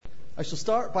I shall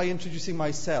start by introducing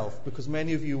myself, because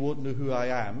many of you won't know who I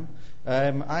am.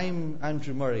 I'm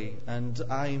Andrew Murray, and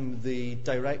I'm the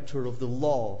director of the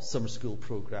Law Summer School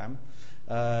programme.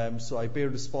 So I bear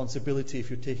responsibility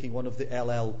if you're taking one of the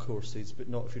LL courses, but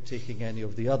not if you're taking any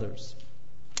of the others.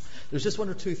 There's just one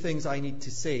or two things I need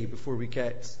to say before we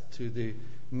get to the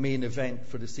main event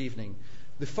for this evening.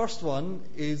 The first one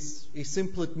is a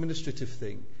simple administrative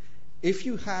thing. If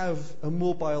you have a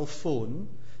mobile phone,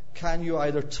 can you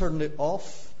either turn it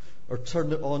off or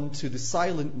turn it on to the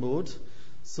silent mode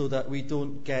so that we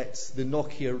don't get the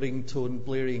Nokia ringtone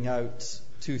blaring out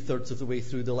 2/3 of the way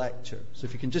through the lecture? So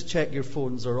if you can just check your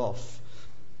phones are off.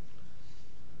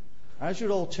 As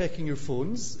you're all checking your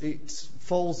phones, it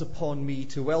falls upon me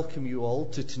to welcome you all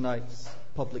to tonight's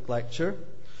public lecture.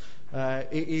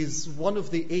 It is one of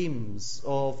the aims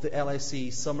of the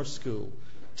LSE Summer School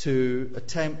to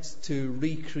attempt to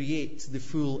recreate the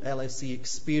full LSE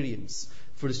experience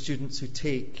for the students who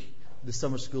take the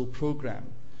summer school programme.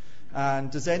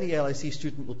 And as any LSE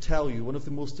student will tell you, one of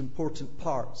the most important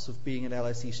parts of being an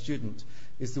LSE student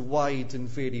is the wide and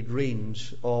varied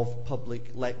range of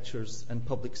public lectures and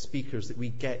public speakers that we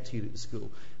get here at the school.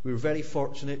 We're very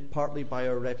fortunate, partly by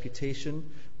our reputation,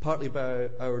 partly by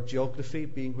our geography,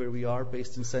 being where we are,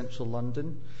 based in central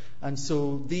London. And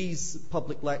so these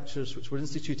public lectures, which were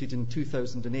instituted in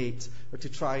 2008, are to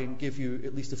try and give you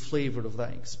at least a flavour of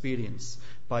that experience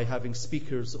by having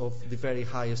speakers of the very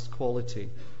highest quality.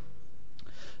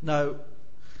 Now,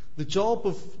 the job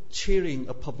of chairing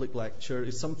a public lecture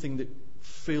is something that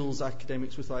fills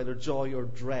academics with either joy or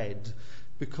dread,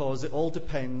 because it all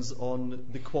depends on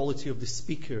the quality of the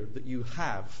speaker that you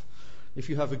have. If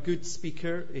you have a good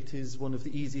speaker, it is one of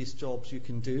the easiest jobs you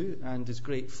can do and is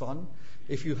great fun.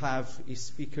 If you have a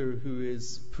speaker who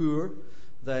is poor,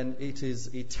 then it is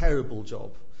a terrible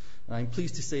job. And I'm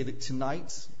pleased to say that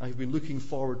tonight, I've been looking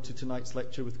forward to tonight's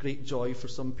lecture with great joy for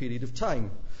some period of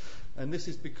time. And this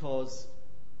is because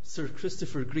Sir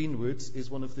Christopher Greenwood is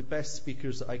one of the best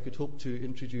speakers that I could hope to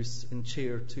introduce and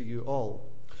chair to you all.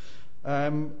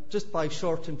 Just by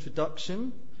short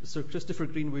introduction, Sir Christopher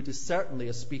Greenwood is certainly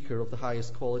a speaker of the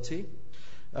highest quality.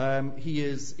 He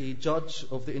is a judge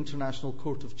of the International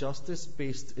Court of Justice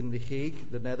based in The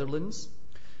Hague, the Netherlands.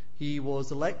 He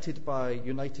was elected by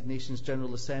United Nations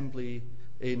General Assembly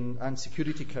and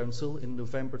Security Council in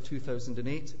November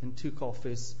 2008 and took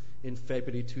office in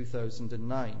February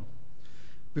 2009.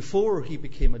 Before he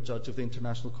became a judge of the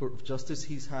International Court of Justice,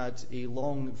 he's had a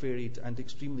long, varied and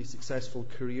extremely successful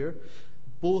career,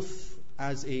 both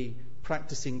as a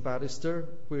practicing barrister,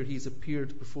 where he's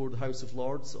appeared before the House of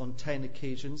Lords on 10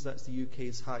 occasions. That's the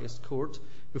UK's highest court,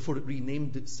 before it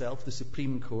renamed itself the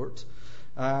Supreme Court.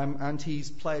 And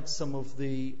he's pled some of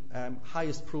the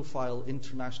highest profile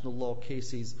international law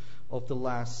cases of the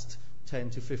last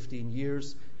 10 to 15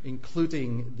 years,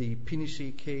 including the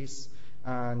Pinochet case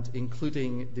and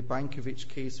including the Bankovic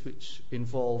case, which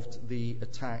involved the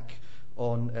attack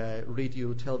on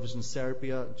Radio Television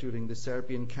Serbia during the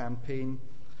Serbian campaign.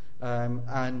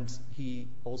 And he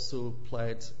also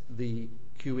pled the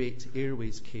Kuwait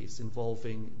Airways case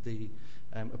involving the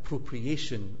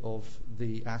appropriation of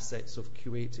the assets of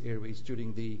Kuwait Airways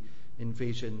during the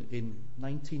invasion in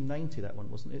 1990, that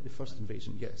one, wasn't it? The first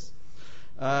invasion, yes.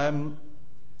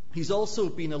 He's also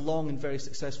been a long and very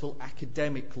successful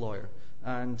academic lawyer,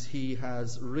 and he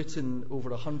has written over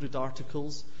 100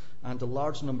 articles and a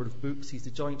large number of books. He's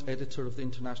the joint editor of the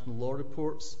International Law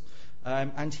Reports.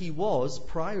 And he was,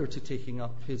 prior to taking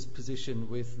up his position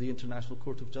with the International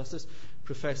Court of Justice,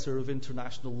 Professor of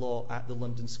International Law at the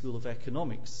London School of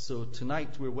Economics. So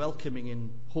tonight we're welcoming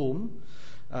him home.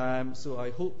 So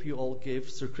I hope you all give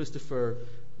Sir Christopher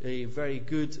a very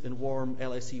good and warm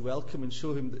LSE welcome and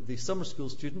show him that the summer school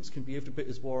students can be every bit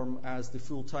as warm as the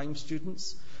full-time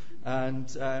students. And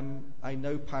I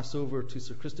now pass over to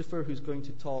Sir Christopher, who's going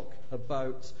to talk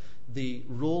about the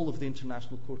role of the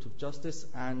International Court of Justice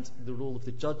and the role of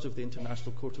the judge of the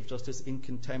International Court of Justice in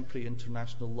contemporary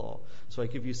international law. So I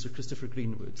give you Sir Christopher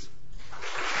Greenwood.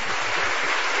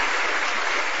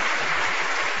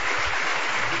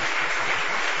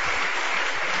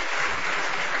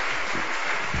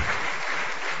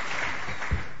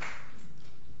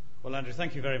 Well, Andrew,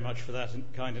 thank you very much for that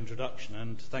kind introduction,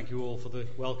 and thank you all for the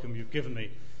welcome you've given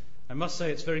me. I must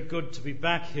say it's very good to be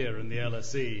back here in the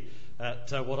LSE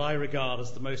at what I regard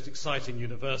as the most exciting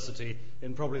university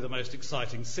in probably the most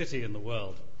exciting city in the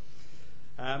world.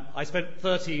 I spent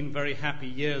 13 very happy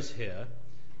years here,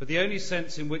 but the only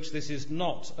sense in which this is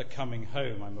not a coming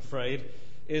home, I'm afraid,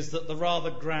 is that the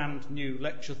rather grand new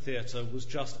lecture theatre was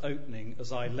just opening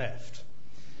as I left.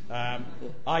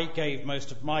 I gave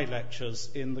most of my lectures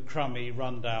in the crummy,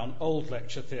 run-down old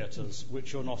lecture theatres,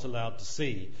 which you're not allowed to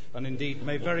see, and indeed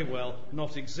may very well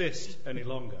not exist any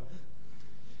longer.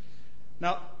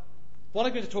 Now, what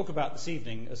I'm going to talk about this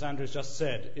evening, as Andrew has just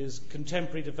said, is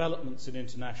contemporary developments in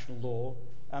international law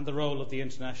and the role of the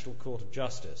International Court of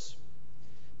Justice.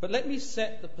 But let me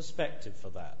set the perspective for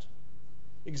that.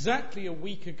 Exactly a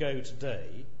week ago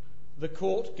today, the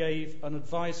Court gave an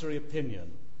advisory opinion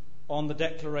on the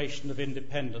Declaration of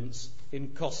Independence in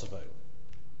Kosovo.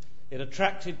 It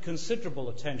attracted considerable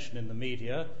attention in the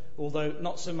media, although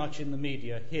not so much in the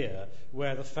media here,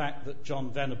 where the fact that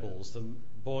John Venables, the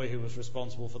boy who was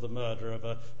responsible for the murder of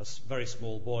a very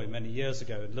small boy many years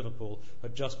ago in Liverpool,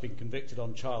 had just been convicted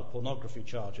on child pornography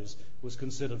charges, was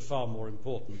considered far more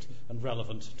important and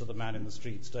relevant to the man in the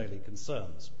street's daily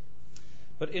concerns.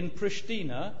 But in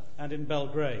Pristina and in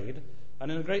Belgrade,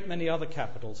 and in a great many other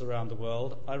capitals around the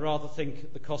world, I rather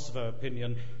think the Kosovo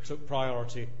opinion took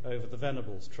priority over the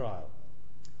Venables trial.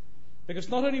 Because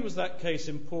not only was that case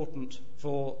important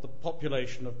for the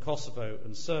population of Kosovo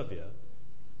and Serbia,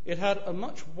 it had a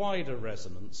much wider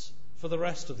resonance for the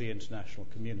rest of the international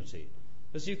community,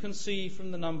 as you can see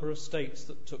from the number of states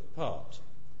that took part.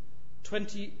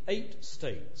 28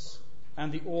 states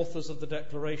and the authors of the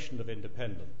Declaration of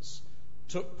Independence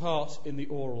took part in the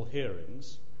oral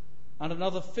hearings, and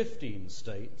another 15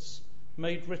 states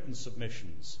made written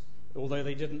submissions, although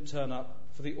they didn't turn up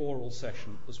for the oral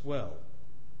session as well.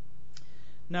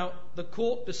 Now, the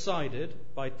Court decided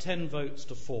by 10 votes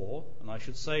to 4, and I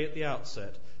should say at the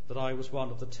outset that I was one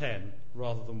of the 10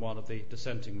 rather than one of the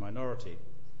dissenting minority.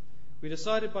 We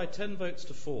decided by 10 votes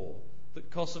to 4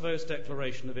 that Kosovo's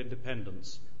Declaration of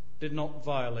Independence did not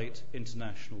violate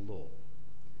international law.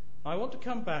 I want to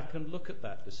come back and look at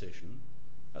that decision,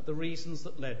 at the reasons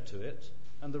that led to it,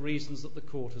 and the reasons that the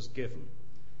Court has given.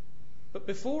 But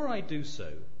before I do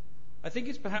so, I think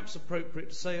it's perhaps appropriate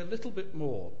to say a little bit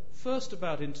more, first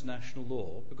about international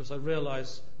law, because I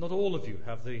realise not all of you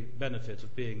have the benefit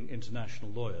of being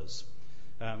international lawyers,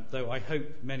 though I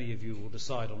hope many of you will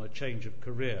decide on a change of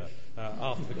career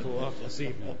after this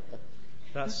evening.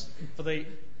 That's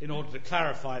in order to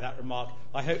clarify that remark,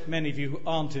 I hope many of you who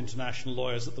aren't international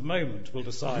lawyers at the moment will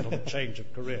decide on a change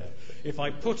of career. If I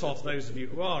put off those of you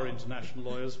who are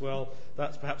international lawyers, well,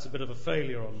 that's perhaps a bit of a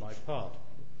failure on my part.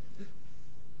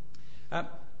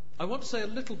 I want to say a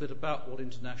little bit about what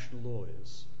international law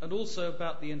is, and also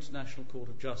about the International Court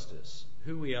of Justice,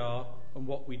 who we are and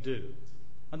what we do.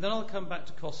 And then I'll come back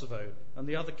to Kosovo and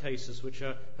the other cases which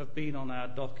have been on our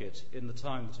docket in the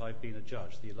time that I've been a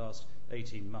judge, the last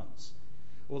 18 months.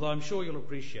 Although I'm sure you'll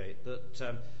appreciate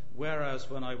that whereas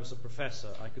when I was a professor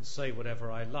I could say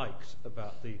whatever I liked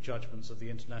about the judgments of the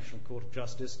International Court of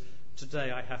Justice,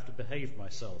 today I have to behave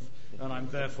myself, and I'm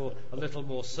therefore a little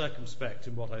more circumspect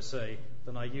in what I say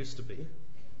than I used to be.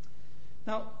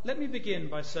 Now, let me begin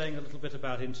by saying a little bit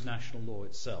about international law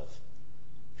itself.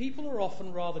 People are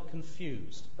often rather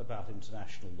confused about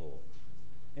international law.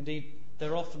 Indeed,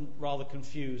 they're often rather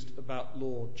confused about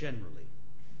law generally.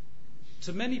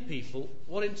 To many people,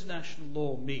 what international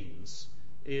law means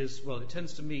is, well, it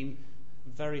tends to mean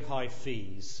very high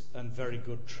fees and very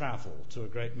good travel to a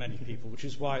great many people, which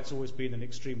is why it's always been an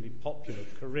extremely popular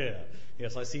career.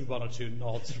 Yes, I see one or two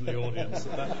nods from the audience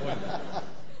at that point.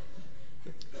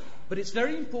 But it's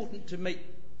very important to make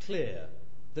clear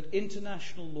that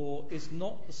international law is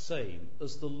not the same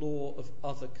as the law of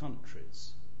other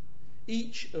countries.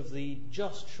 Each of the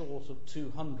just short of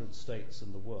 200 states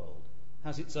in the world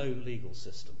has its own legal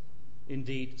system.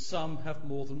 Indeed, some have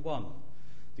more than one.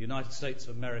 The United States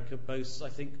of America boasts, I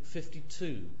think,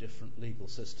 52 different legal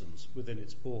systems within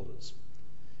its borders.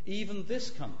 Even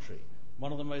this country,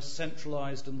 one of the most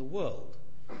centralised in the world,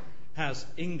 has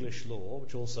English law,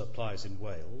 which also applies in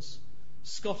Wales,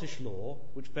 Scottish law,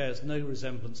 which bears no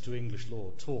resemblance to English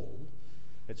law at all.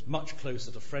 It's much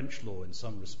closer to French law in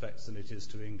some respects than it is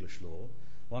to English law.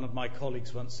 One of my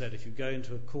colleagues once said, if you go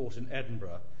into a court in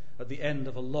Edinburgh, at the end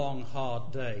of a long,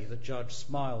 hard day, the judge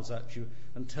smiles at you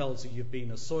and tells you you've been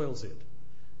a soilsid,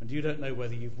 and you don't know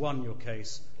whether you've won your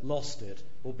case, lost it,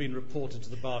 or been reported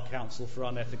to the Bar Council for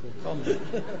unethical conduct.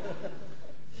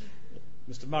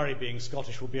 Mr. Murray, being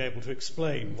Scottish, will be able to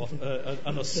explain what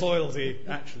an soilsy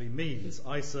actually means.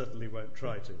 I certainly won't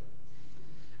try to.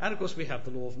 And, of course, we have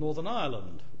the law of Northern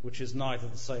Ireland, which is neither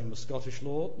the same as Scottish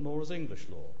law nor as English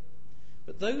law.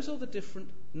 But those are the different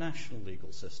national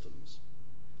legal systems.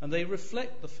 And they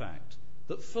reflect the fact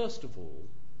that, first of all,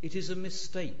 it is a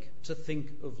mistake to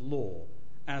think of law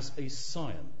as a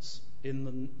science in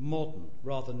the modern,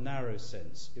 rather narrow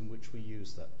sense in which we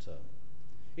use that term.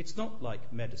 It's not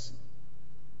like medicine.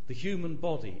 The human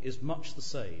body is much the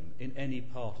same in any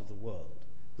part of the world.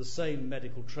 The same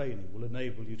medical training will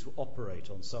enable you to operate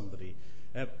on somebody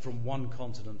from one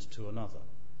continent to another.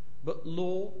 But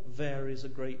law varies a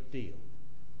great deal.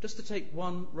 Just to take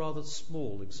one rather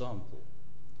small example.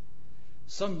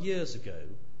 Some years ago,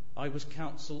 I was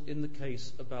counsel in the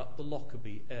case about the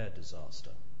Lockerbie air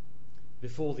disaster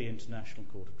before the International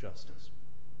Court of Justice.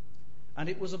 And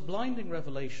it was a blinding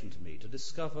revelation to me to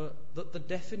discover that the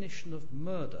definition of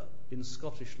murder in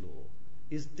Scottish law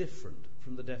is different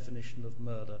from the definition of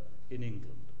murder in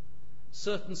England.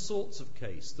 Certain sorts of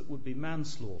case that would be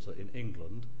manslaughter in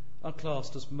England are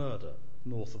classed as murder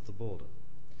north of the border.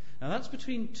 Now that's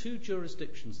between two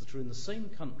jurisdictions that are in the same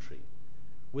country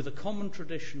with a common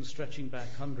tradition stretching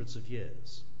back hundreds of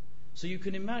years. So you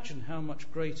can imagine how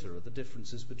much greater are the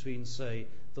differences between, say,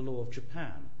 the law of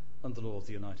Japan and the law of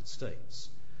the United States,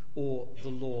 or the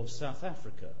law of South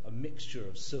Africa, a mixture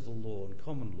of civil law and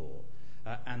common law,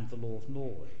 and the law of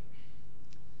Norway.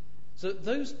 So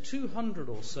those 200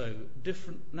 or so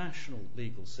different national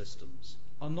legal systems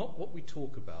are not what we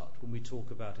talk about when we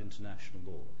talk about international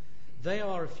law. They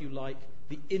are, if you like,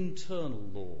 the internal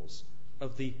laws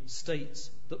of the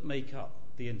states that make up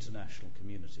the international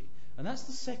community. And that's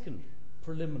the second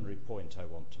preliminary point I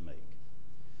want to make.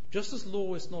 Just as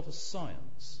law is not a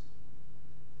science,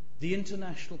 the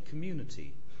international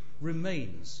community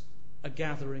remains a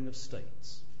gathering of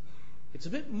states. It's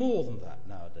a bit more than that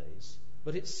nowadays,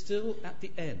 but it's still at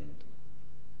the end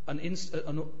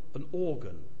an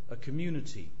organ, a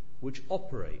community which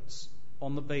operates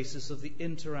on the basis of the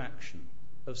interaction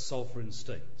of sovereign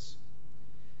states.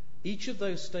 Each of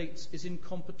those states is in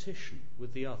competition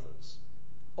with the others,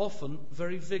 often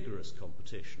very vigorous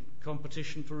competition,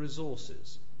 competition for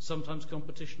resources, sometimes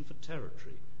competition for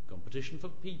territory, competition for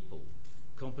people,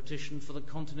 competition for the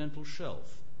continental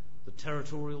shelf, the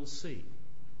territorial sea.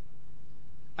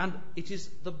 And it is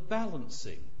the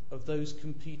balancing of those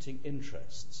competing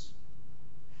interests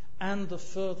and the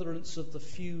furtherance of the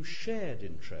few shared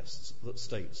interests that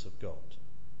states have got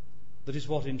that is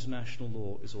what international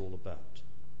law is all about.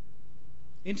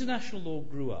 International law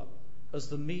grew up as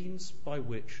the means by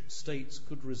which states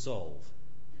could resolve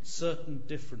certain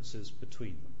differences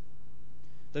between them.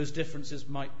 Those differences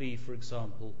might be, for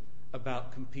example,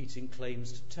 about competing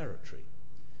claims to territory.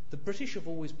 The British have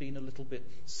always been a little bit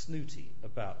snooty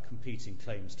about competing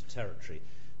claims to territory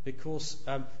because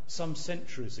some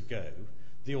centuries ago,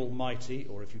 the Almighty,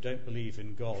 or if you don't believe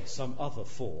in God, some other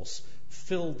force,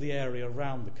 filled the area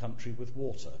around the country with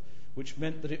water, which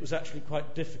meant that it was actually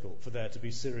quite difficult for there to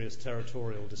be serious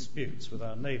territorial disputes with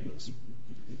our neighbours.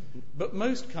 But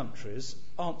most countries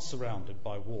aren't surrounded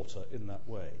by water in that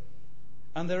way.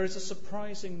 And there is a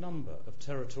surprising number of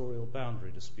territorial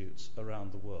boundary disputes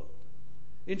around the world.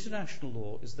 International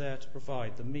law is there to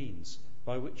provide the means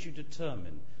by which you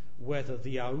determine whether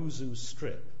the Aouzou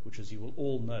Strip, which, as you will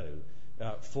all know,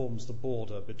 forms the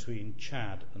border between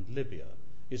Chad and Libya,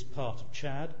 is part of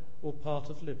Chad or part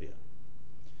of Libya.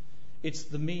 It's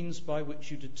the means by which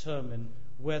you determine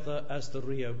whether, as the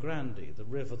Rio Grande, the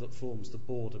river that forms the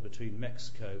border between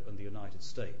Mexico and the United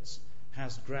States,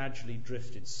 has gradually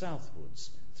drifted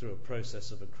southwards through a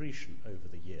process of accretion over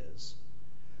the years,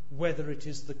 whether it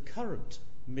is the current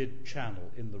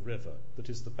mid-channel in the river that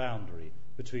is the boundary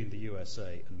between the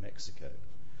USA and Mexico,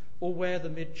 or where the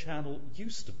mid-channel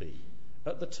used to be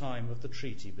at the time of the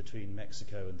treaty between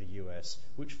Mexico and the US,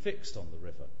 which fixed on the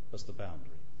river as the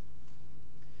boundary.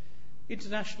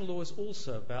 International law is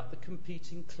also about the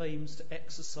competing claims to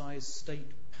exercise state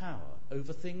power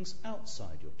over things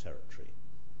outside your territory.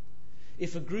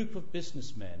 If a group of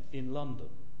businessmen in London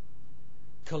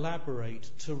collaborate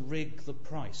to rig the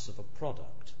price of a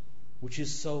product which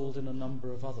is sold in a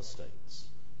number of other states,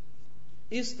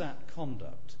 is that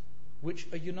conduct which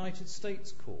a United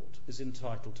States court is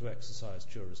entitled to exercise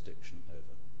jurisdiction over?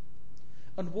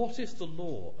 And what if the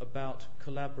law about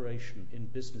collaboration in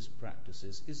business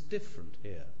practices is different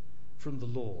here from the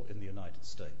law in the United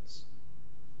States?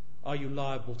 Are you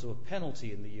liable to a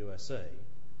penalty in the USA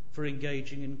for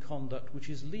engaging in conduct which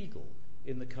is legal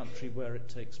in the country where it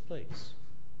takes place?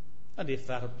 And if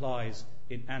that applies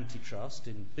in antitrust,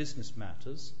 in business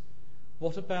matters,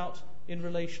 what about in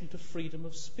relation to freedom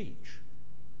of speech?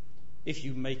 If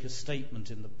you make a statement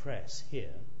in the press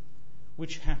here,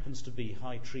 which happens to be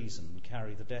high treason and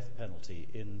carry the death penalty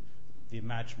in the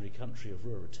imaginary country of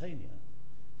Ruritania,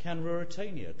 can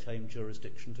Ruritania claim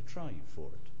jurisdiction to try you for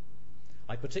it?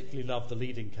 I particularly love the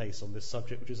leading case on this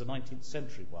subject, which is a 19th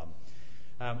century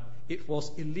one. It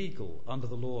was illegal under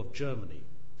the law of Germany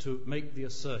to make the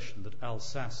assertion that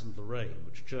Alsace and Lorraine,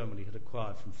 which Germany had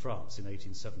acquired from France in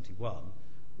 1871,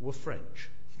 were French.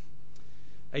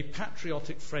 a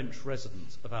patriotic French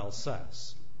resident of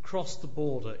Alsace crossed the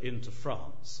border into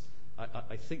France.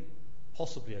 I think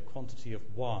possibly a quantity of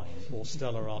wine or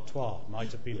Stella Artois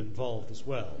might have been involved as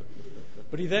well.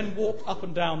 But he then walked up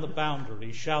and down the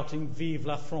boundary shouting "Vive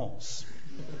la France,"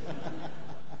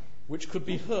 which could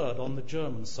be heard on the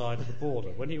German side of the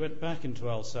border. When he went back into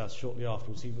Alsace shortly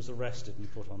afterwards, he was arrested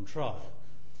and put on trial.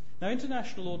 Now,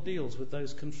 international law deals with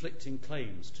those conflicting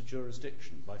claims to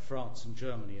jurisdiction by France and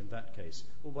Germany in that case,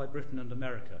 or by Britain and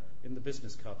America in the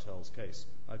business cartels case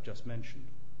I've just mentioned.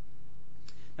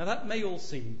 Now, that may all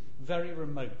seem very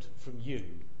remote from you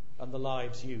and the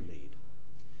lives you lead,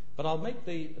 but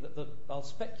I'll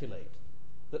speculate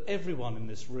that everyone in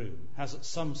this room has at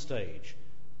some stage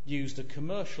used a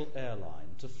commercial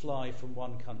airline to fly from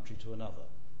one country to another.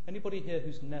 Anybody here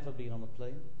who's never been on a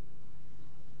plane?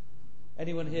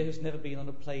 Anyone here who's never been on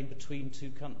a plane between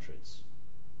two countries?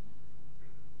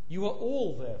 You are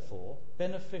all, therefore,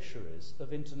 beneficiaries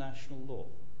of international law,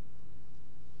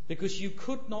 because you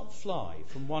could not fly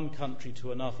from one country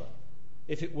to another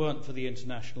if it weren't for the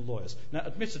international lawyers. Now,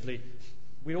 admittedly,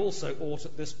 we also ought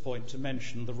at this point to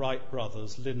mention the Wright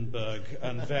brothers, Lindbergh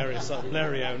and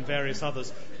Blériot and various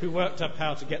others who worked up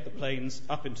how to get the planes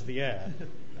up into the air,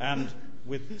 and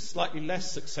with slightly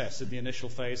less success in the initial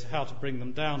phase, how to bring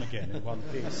them down again in one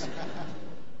piece.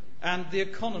 And the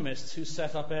economists who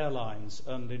set up airlines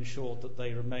and ensured that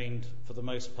they remained, for the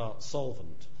most part,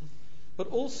 solvent. But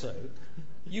also,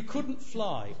 you couldn't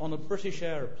fly on a British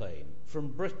aeroplane from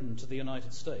Britain to the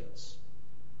United States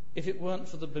if it weren't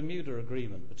for the Bermuda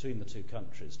Agreement between the two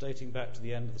countries, dating back to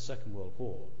the end of the Second World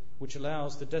War, which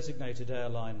allows the designated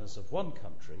airliners of one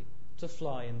country to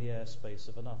fly in the airspace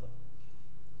of another.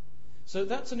 So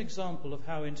that's an example of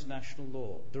how international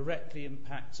law directly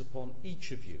impacts upon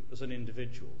each of you as an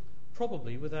individual,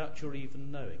 probably without your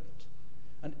even knowing it.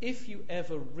 And if you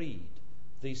ever read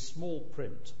the small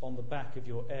print on the back of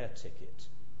your air ticket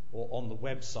or on the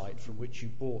website from which you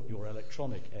bought your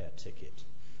electronic air ticket,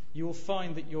 you will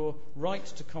find that your right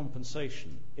to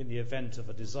compensation in the event of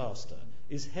a disaster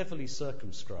is heavily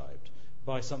circumscribed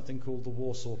by something called the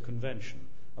Warsaw Convention,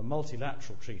 a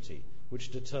multilateral treaty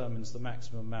which determines the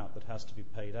maximum amount that has to be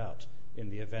paid out in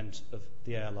the event of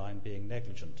the airline being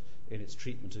negligent in its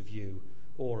treatment of you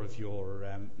or of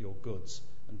your goods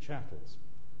and chattels.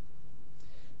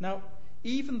 Now,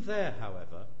 even there,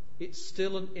 however, it's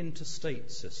still an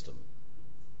interstate system.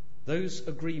 Those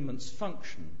agreements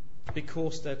function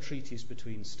because they're treaties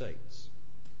between states.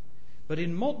 But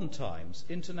in modern times,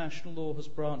 international law has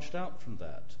branched out from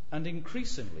that and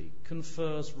increasingly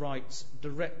confers rights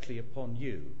directly upon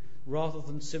you, rather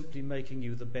than simply making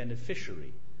you the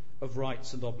beneficiary of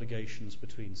rights and obligations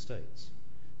between states.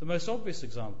 The most obvious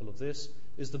example of this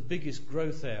is the biggest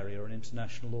growth area in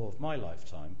international law of my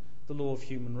lifetime, the law of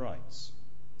human rights.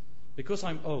 Because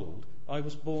I'm old, I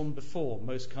was born before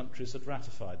most countries had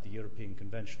ratified the European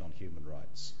Convention on Human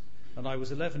Rights, and I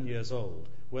was 11 years old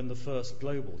when the first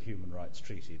global human rights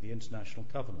treaty, the International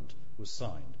Covenant, was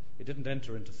signed. It didn't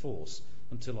enter into force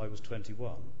until I was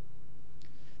 21.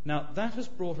 Now, that has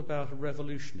brought about a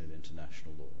revolution in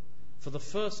international law. For the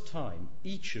first time,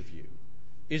 each of you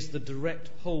is the direct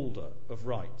holder of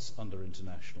rights under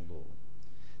international law.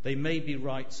 They may be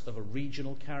rights of a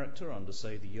regional character under,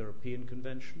 say, the European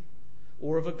Convention,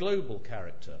 or of a global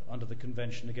character under the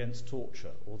Convention Against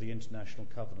Torture or the International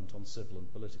Covenant on Civil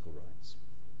and Political Rights.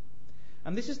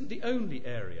 And this isn't the only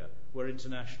area where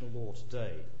international law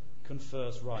today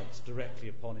confers rights directly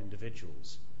upon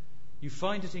individuals. You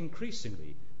find it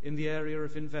increasingly in the area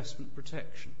of investment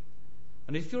protection.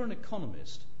 And if you're an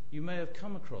economist, you may have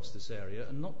come across this area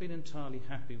and not been entirely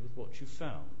happy with what you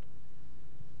found.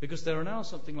 Because there are now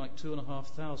something like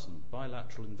 2,500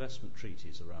 bilateral investment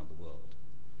treaties around the world,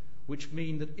 which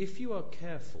mean that if you are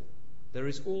careful, there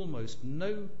is almost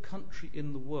no country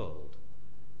in the world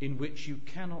in which you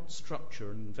cannot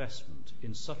structure an investment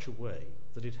in such a way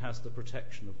that it has the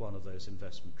protection of one of those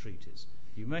investment treaties.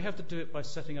 You may have to do it by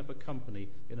setting up a company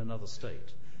in another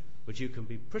state, but you can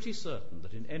be pretty certain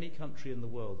that in any country in the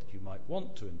world that you might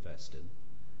want to invest in,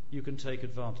 you can take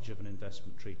advantage of an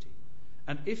investment treaty.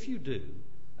 And if you do,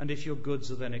 and if your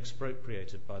goods are then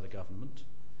expropriated by the government,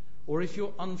 or if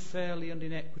you're unfairly and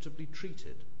inequitably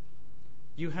treated,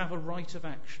 you have a right of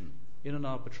action in an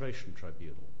arbitration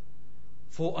tribunal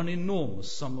for an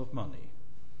enormous sum of money.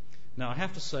 Now, I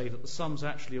have to say that the sums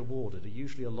actually awarded are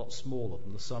usually a lot smaller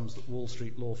than the sums that Wall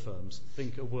Street law firms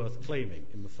think are worth claiming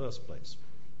in the first place.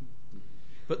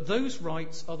 But those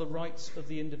rights are the rights of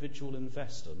the individual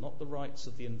investor, not the rights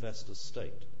of the investor's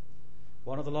state.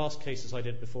 One of the last cases I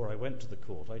did before I went to the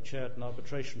court, I chaired an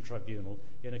arbitration tribunal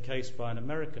in a case by an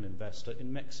American investor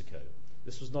in Mexico,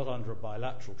 This was not under a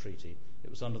bilateral treaty, it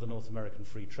was under the North American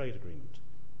Free Trade Agreement.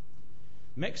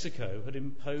 Mexico had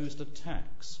imposed a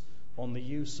tax on the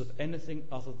use of anything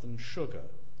other than sugar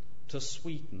to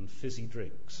sweeten fizzy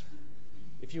drinks.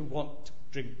 If you want to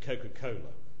drink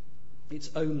Coca-Cola, it's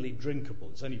only drinkable,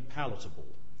 it's only palatable.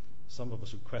 Some of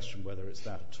us would question whether it's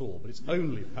that at all, but it's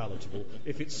only palatable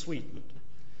if it's sweetened.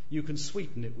 You can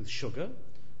sweeten it with sugar,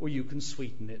 or you can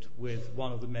sweeten it with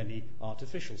one of the many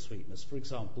artificial sweeteners, for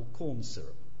example, corn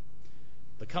syrup.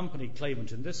 The company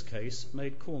claimant in this case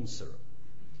made corn syrup.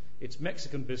 Its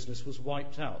Mexican business was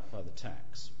wiped out by the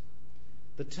tax.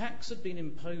 The tax had been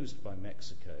imposed by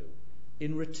Mexico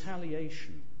in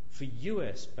retaliation for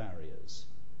US barriers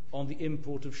on the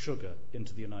import of sugar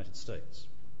into the United States.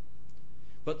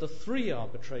 But the three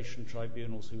arbitration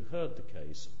tribunals who heard the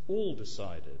case all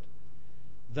decided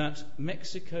that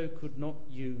Mexico could not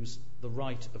use the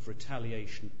right of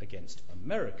retaliation against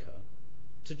America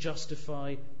to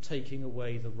justify taking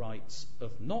away the rights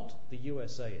of not the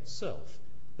USA itself,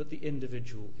 but the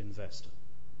individual investor.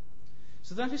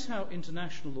 So that is how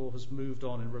international law has moved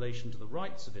on in relation to the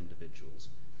rights of individuals,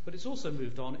 but it's also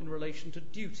moved on in relation to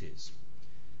duties.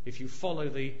 If you follow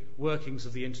the workings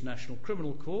of the International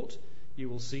Criminal Court, you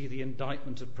will see the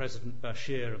indictment of President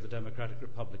Bashir of the Democratic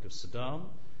Republic of Sudan,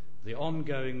 the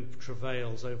ongoing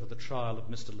travails over the trial of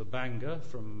Mr. Lubanga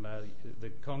from the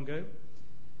Congo,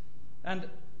 and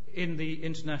in the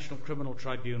International Criminal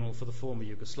Tribunal for the former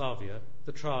Yugoslavia,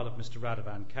 the trial of Mr.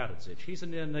 Radovan Karadzic. He's a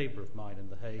near neighbour of mine in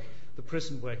The Hague. The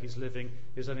prison where he's living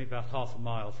is only about half a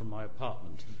mile from my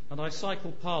apartment, and I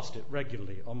cycle past it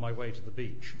regularly on my way to the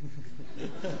beach.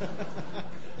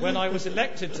 When I was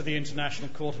elected to the International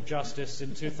Court of Justice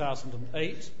in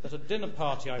 2008, at a dinner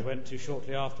party I went to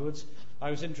shortly afterwards, I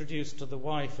was introduced to the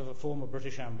wife of a former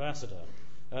British ambassador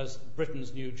as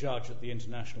Britain's new judge at the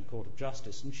International Court of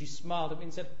Justice, and she smiled at me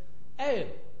and said, "Oh,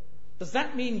 does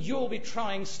that mean you'll be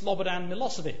trying Slobodan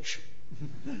Milosevic?"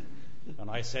 And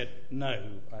I said, no.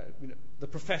 The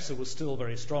professor was still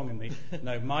very strong in me.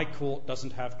 No, my court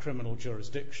doesn't have criminal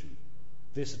jurisdiction.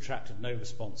 This attracted no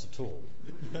response at all.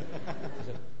 I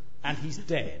said, and he's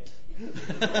dead.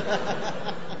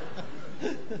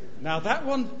 Now, that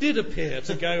one did appear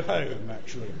to go home,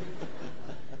 actually.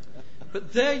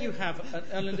 But there you have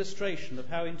an illustration of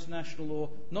how international law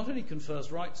not only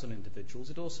confers rights on individuals,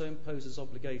 it also imposes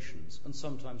obligations and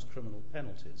sometimes criminal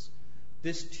penalties.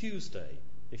 This Tuesday,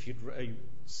 if you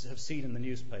have seen in the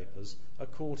newspapers, a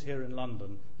court here in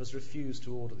London has refused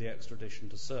to order the extradition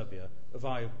to Serbia of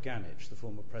Ajub Ganic, the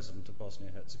former president of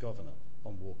Bosnia-Herzegovina,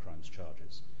 on war crimes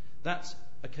charges. That's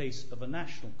a case of a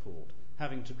national court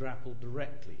having to grapple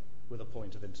directly with a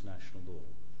point of international law.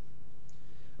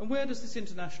 And where does this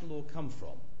international law come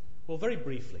from? Well, very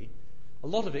briefly, a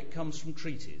lot of it comes from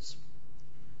treaties.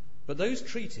 But those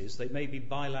treaties, they may be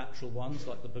bilateral ones,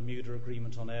 like the Bermuda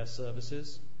Agreement on Air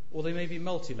Services, or they may be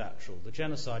multilateral. The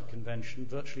Genocide Convention,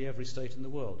 virtually every state in the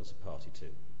world is a party to.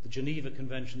 The Geneva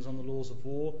Conventions on the Laws of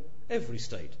War, every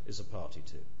state is a party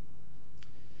to.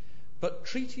 But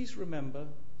treaties, remember,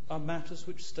 are matters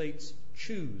which states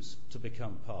choose to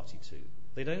become party to.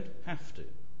 They don't have to.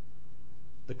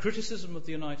 The criticism of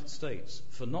the United States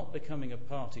for not becoming a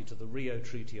party to the Rio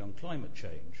Treaty on Climate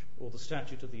Change or the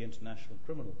Statute of the International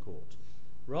Criminal Court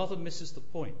rather misses the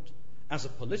point. As a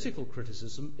political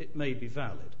criticism, it may be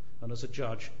valid, and as a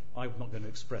judge, I'm not going to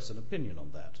express an opinion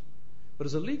on that. But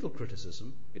as a legal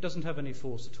criticism, it doesn't have any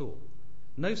force at all.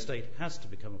 No state has to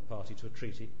become a party to a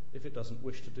treaty if it doesn't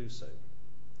wish to do so.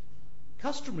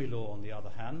 Customary law, on the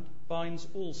other hand, binds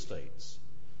all states,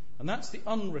 and that's the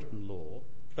unwritten law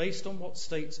based on what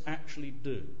states actually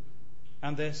do,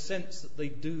 and their sense that they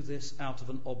do this out of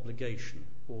an obligation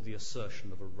or the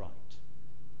assertion of a right.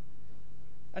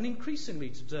 And increasingly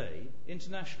today,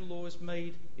 international law is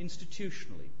made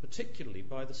institutionally, particularly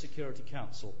by the Security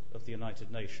Council of the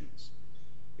United Nations.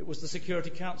 It was the Security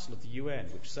Council of the UN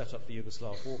which set up the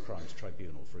Yugoslav War Crimes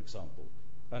Tribunal, for example,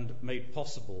 and made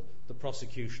possible the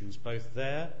prosecutions both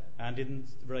there and in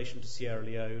relation to Sierra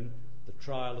Leone, the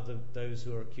trial of those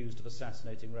who are accused of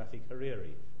assassinating Rafik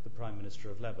Hariri, the Prime Minister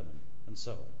of Lebanon, and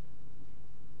so on.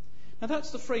 Now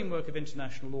that's the framework of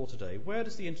international law today. Where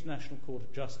does the International Court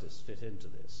of Justice fit into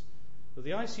this? Well,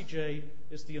 the ICJ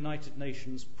is the United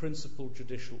Nations principal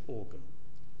judicial organ.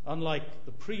 Unlike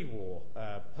the pre-war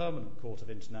Permanent Court of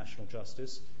International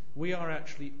Justice, we are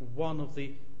actually one of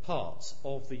the parts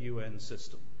of the UN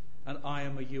system. And I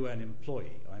am a UN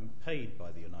employee. I'm paid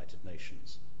by the United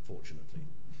Nations, fortunately.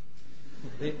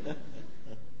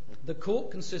 The court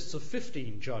consists of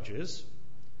 15 judges,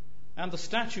 and the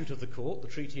statute of the court, the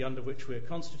treaty under which we are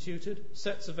constituted,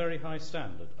 sets a very high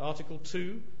standard. Article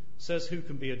 2 says who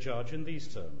can be a judge in these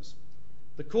terms: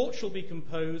 "The court shall be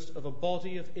composed of a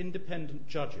body of independent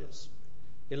judges,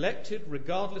 elected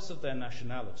regardless of their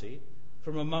nationality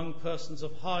from among persons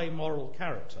of high moral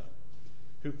character,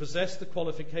 who possess the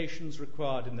qualifications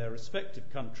required in their respective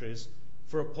countries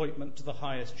for appointment to the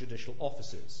highest judicial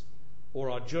offices,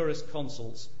 or are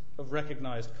jurisconsults of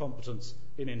recognised competence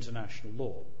in international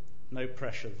law." No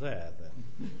pressure there,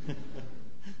 then.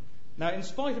 Now, in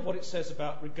spite of what it says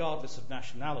about regardless of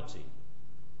nationality,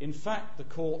 in fact, the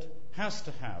court has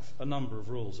to have a number of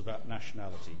rules about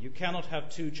nationality. You cannot have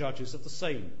two judges of the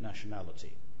same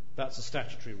nationality. That's a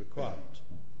statutory requirement.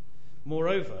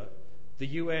 Moreover, the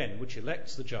UN, which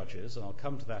elects the judges, and I'll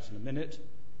come to that in a minute,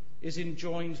 is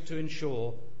enjoined to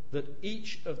ensure that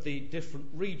each of the different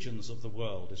regions of the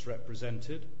world is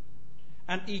represented,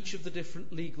 and each of the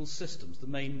different legal systems, the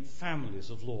main families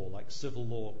of law, like civil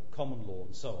law, common law,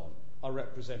 and so on, are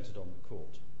represented on the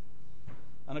court.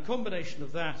 And a combination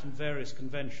of that and various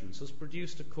conventions has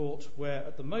produced a court where,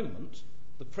 at the moment,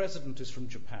 the president is from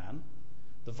Japan,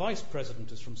 the vice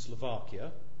president is from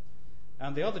Slovakia,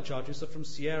 and the other judges are from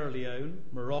Sierra Leone,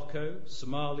 Morocco,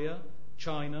 Somalia,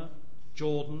 China,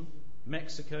 Jordan,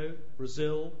 Mexico,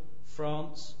 Brazil,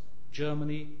 France,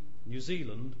 Germany, New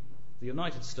Zealand, the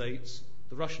United States,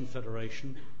 the Russian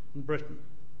Federation, and Britain.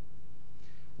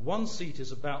 One seat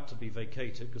is about to be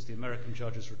vacated because the American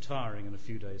judge is retiring in a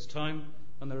few days' time,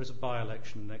 and there is a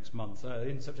by-election next month,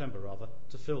 in September rather,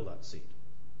 to fill that seat.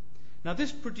 Now,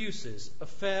 this produces a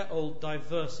fair old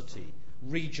diversity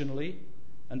regionally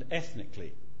and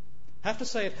ethnically. I have to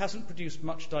say it hasn't produced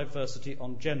much diversity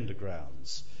on gender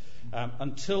grounds.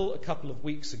 Until a couple of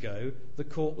weeks ago, the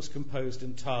court was composed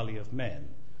entirely of men.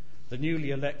 The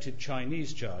newly elected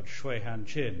Chinese judge, Shui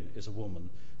Han-chin, is a woman.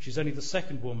 She's only the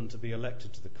second woman to be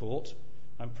elected to the court.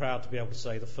 I'm proud to be able to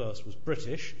say the first was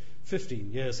British.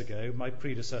 15 years ago, my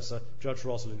predecessor, Judge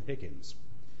Rosalind Higgins.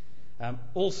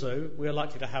 Also, we are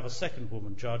likely to have a second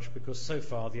woman judge because so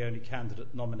far the only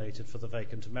candidate nominated for the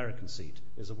vacant American seat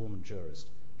is a woman jurist,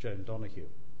 Joan Donoghue.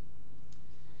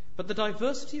 But the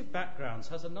diversity of backgrounds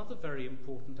has another very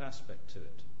important aspect to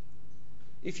it.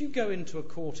 If you go into a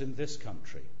court in this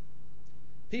country,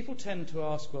 people tend to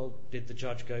ask, well, did the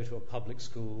judge go to a public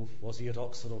school? Was he at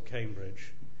Oxford or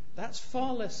Cambridge? That's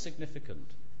far less significant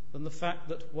than the fact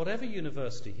that whatever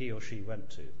university he or she went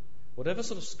to, whatever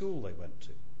sort of school they went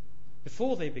to,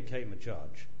 before they became a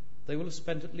judge, they will have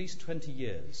spent at least 20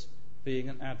 years being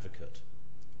an advocate,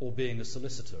 or being a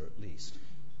solicitor at least.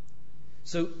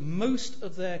 So most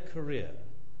of their career,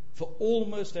 for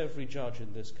almost every judge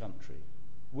in this country,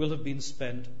 will have been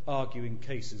spent arguing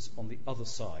cases on the other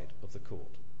side of the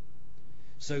court.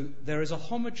 So there is a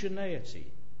homogeneity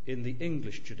in the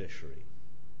English judiciary.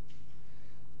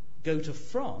 Go to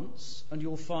France and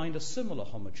you'll find a similar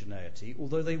homogeneity,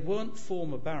 although they weren't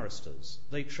former barristers.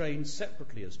 They trained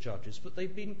separately as judges, but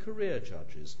they've been career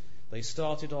judges. They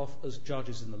started off as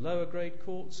judges in the lower grade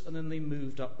courts, and then they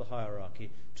moved up the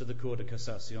hierarchy to the Cour de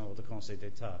Cassation or the Conseil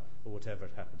d'État, or whatever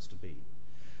it happens to be.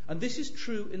 And this is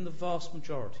true in the vast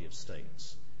majority of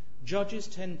states. Judges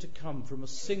tend to come from a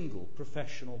single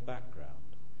professional background.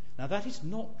 Now, that is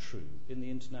not true in the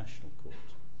International Court.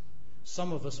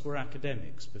 Some of us were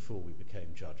academics before we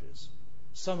became judges.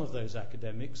 Some of those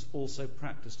academics also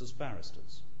practiced as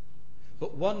barristers.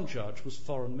 But one judge was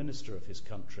foreign minister of his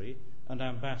country and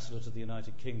ambassador to the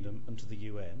United Kingdom and to the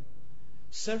UN.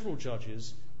 Several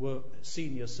judges were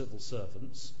senior civil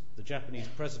servants. The Japanese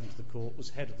president of the court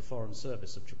was head of the Foreign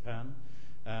Service of Japan.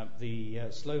 The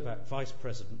Slovak vice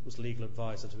president was legal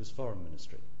advisor to his foreign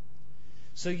ministry.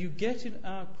 So you get in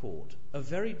our court a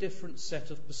very different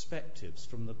set of perspectives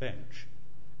from the bench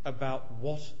about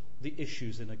what the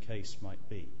issues in a case might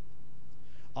be.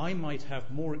 I might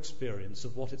have more experience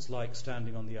of what it's like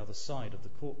standing on the other side of the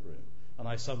courtroom, and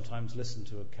I sometimes listen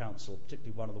to a counsel,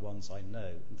 particularly one of the ones I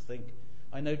know, and think,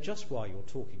 I know just why you're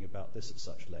talking about this at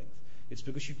such length. It's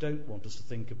because you don't want us to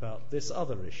think about this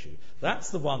other issue. That's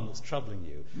the one that's troubling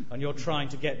you, and you're trying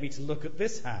to get me to look at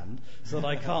this hand so that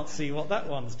I can't see what that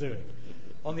one's doing.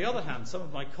 On the other hand, some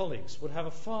of my colleagues would have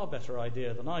a far better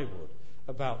idea than I would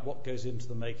about what goes into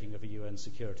the making of a UN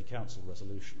Security Council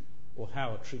resolution, or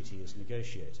how a treaty is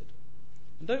negotiated.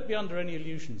 And don't be under any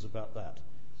illusions about that.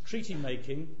 Treaty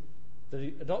making,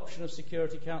 the adoption of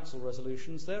Security Council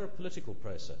resolutions, they're a political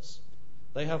process.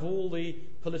 They have all the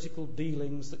political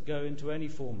dealings that go into any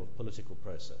form of political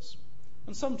process.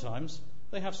 And sometimes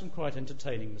they have some quite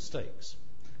entertaining mistakes.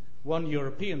 One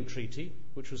European treaty,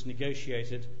 which was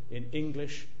negotiated in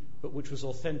English, but which was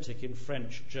authentic in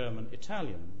French, German,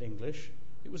 Italian, English,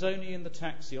 it was only in the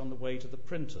taxi on the way to the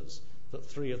printers that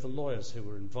 3 of the lawyers who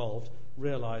were involved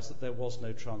realised that there was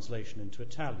no translation into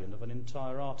Italian of an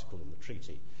entire article in the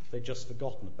treaty. They'd just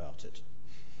forgotten about it.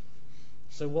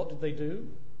 So what did they do?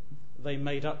 They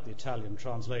made up the Italian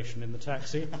translation in the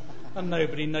taxi, and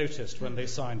nobody noticed when they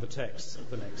signed the text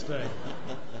the next day.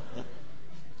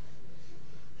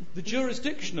 The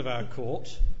jurisdiction of our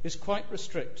court is quite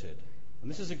restricted. And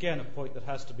this is again a point that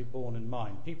has to be borne in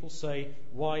mind. People say,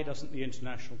 why doesn't the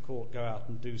International Court go out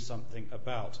and do something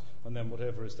about, and then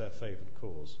whatever is their favoured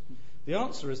cause? The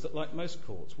answer is that, like most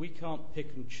courts, we can't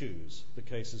pick and choose the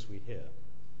cases we hear.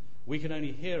 We can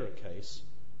only hear a case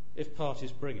if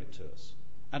parties bring it to us.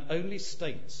 And only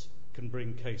states can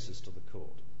bring cases to the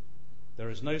court.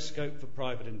 There is no scope for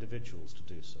private individuals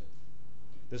to do so.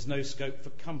 There's no scope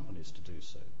for companies to do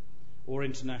so, or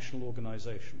international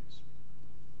organisations.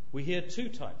 We hear 2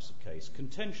 types of case: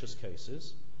 contentious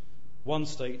cases, one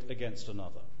state against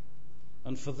another.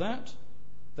 And for that,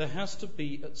 there has to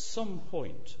be at some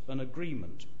point an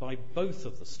agreement by both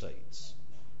of the states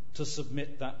to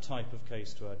submit that type of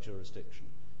case to our jurisdiction.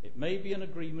 It may be an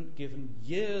agreement given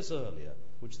years earlier,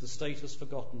 which the state has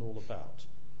forgotten all about,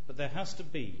 but there has to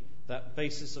be that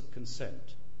basis of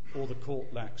consent, or the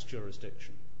court lacks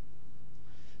jurisdiction.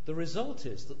 The result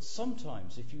is that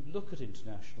sometimes, if you look at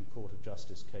International Court of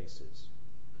Justice cases,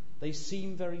 they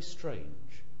seem very strange.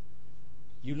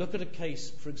 You look at a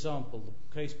case, for example,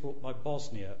 the case brought by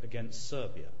Bosnia against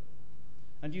Serbia,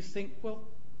 and you think, well,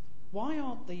 why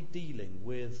aren't they dealing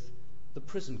with the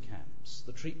prison camps,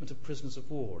 the treatment of prisoners of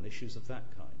war and issues of that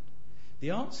kind?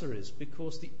 The answer is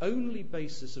because the only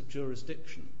basis of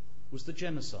jurisdiction was the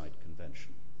Genocide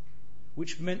Convention,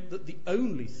 which meant that the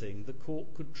only thing the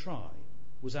court could try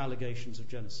was allegations of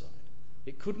genocide.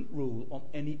 It couldn't rule on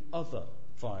any other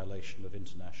violation of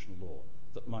international law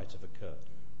that might have occurred.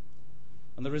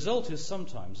 And the result is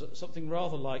sometimes something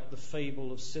rather like the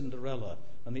fable of Cinderella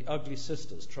and the ugly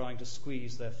sisters trying to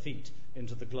squeeze their feet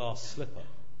into the glass slipper.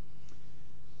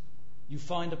 You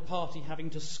find a party having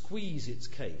to squeeze its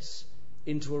case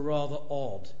into a rather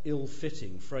odd,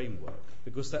 ill-fitting framework,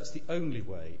 because that's the only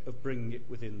way of bringing it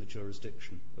within the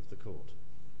jurisdiction of the court.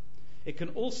 It can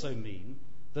also mean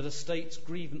that a state's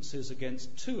grievances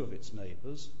against 2 of its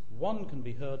neighbours, one can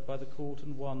be heard by the court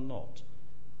and one not.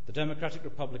 The Democratic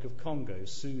Republic of Congo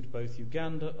sued both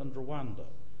Uganda and Rwanda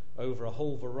over a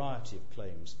whole variety of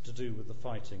claims to do with the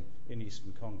fighting in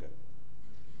eastern Congo.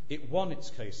 It won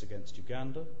its case against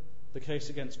Uganda. The case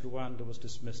against Rwanda was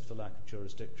dismissed for lack of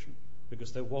jurisdiction,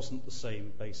 because there wasn't the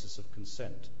same basis of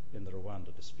consent in the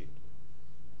Rwanda dispute.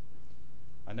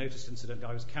 I noticed, incidentally,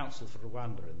 I was counsel for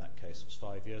Rwanda in that case. It was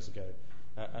 5 years ago.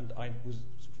 And I was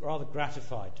rather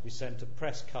gratified to be sent a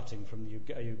press cutting from the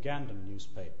Ugandan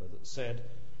newspaper that said,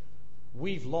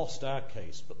 "We've lost our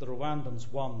case, but the Rwandans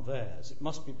won theirs. It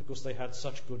must be because they had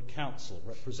such good counsel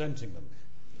representing them."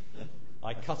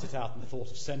 I cut it out and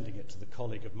thought of sending it to the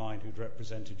colleague of mine who'd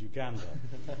represented Uganda.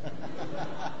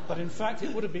 But in fact,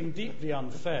 it would have been deeply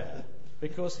unfair,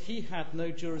 because he had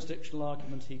no jurisdictional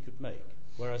argument he could make,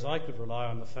 whereas I could rely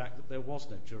on the fact that there was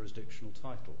no jurisdictional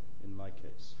title in my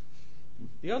case.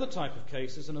 The other type of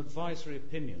case is an advisory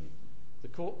opinion. The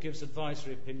court gives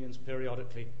advisory opinions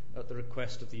periodically at the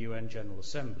request of the UN General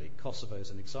Assembly. Kosovo is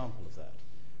an example of that.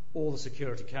 Or the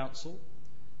Security Council,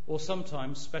 or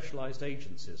sometimes specialised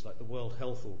agencies like the World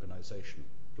Health Organization,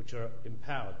 which are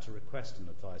empowered to request an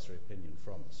advisory opinion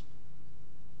from us.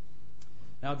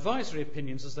 Now, advisory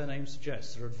opinions, as their name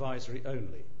suggests, are advisory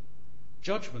only.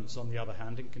 Judgments, on the other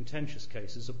hand, in contentious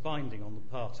cases are binding on the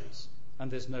parties, and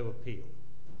there's no appeal.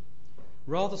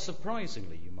 Rather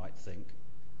surprisingly, you might think,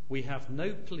 we have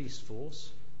no police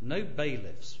force, no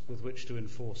bailiffs with which to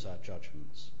enforce our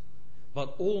judgments,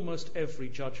 but almost every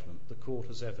judgment the court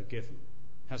has ever given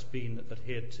has been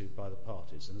adhered to by the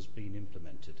parties and has been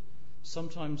implemented.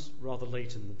 Sometimes rather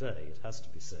late in the day, it has to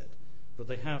be said, but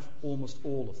they have, almost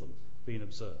all of them, been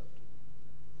observed.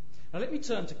 Now let me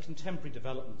turn to contemporary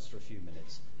developments for a few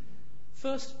minutes.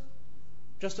 First,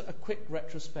 just a quick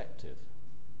retrospective.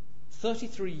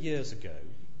 33 years ago,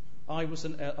 I was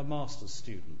a master's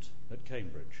student at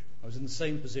Cambridge. I was in the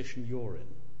same position you're in.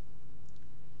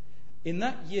 In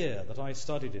that year that I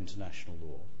studied international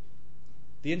law,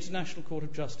 the International Court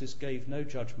of Justice gave no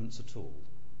judgments at all.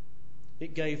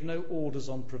 It gave no orders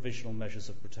on provisional measures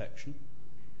of protection.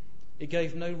 It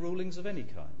gave no rulings of any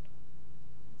kind.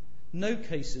 No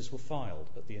cases were filed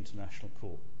at the International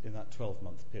Court in that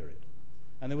 12-month period.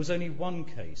 And there was only one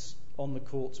case on the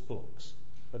court's books,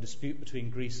 a dispute between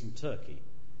Greece and Turkey.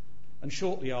 And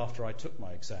shortly after I took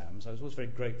my exams, I was always very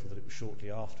grateful that it was shortly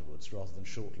afterwards rather than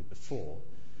shortly before,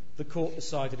 the court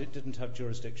decided it didn't have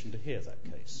jurisdiction to hear that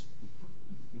case.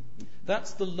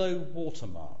 That's the low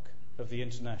watermark of the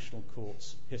International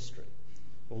Court's history.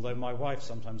 Although my wife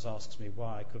sometimes asks me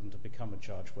why I couldn't have become a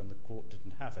judge when the court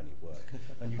didn't have any work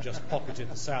and you just pocketed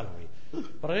the salary.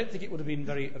 But I don't think it would have been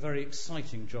a very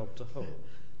exciting job to hold.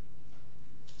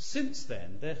 Since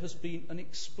then, there has been an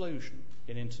explosion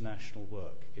in international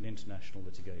work, in international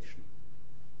litigation.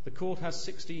 The court has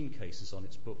 16 cases on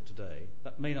its book today.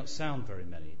 That may not sound very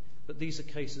many, but these are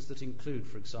cases that include,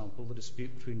 for example, the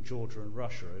dispute between Georgia and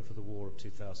Russia over the war of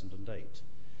 2008,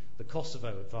 the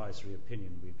Kosovo advisory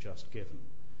opinion we've just given,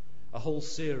 a whole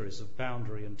series of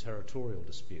boundary and territorial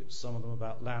disputes, some of them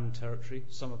about land territory,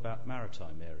 some about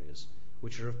maritime areas,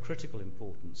 which are of critical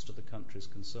importance to the countries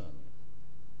concerned.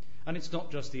 And it's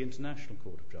not just the International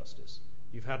Court of Justice.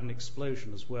 You've had an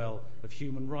explosion as well of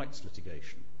human rights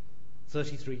litigation.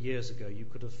 33 years ago, you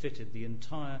could have fitted the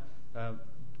entire,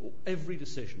 every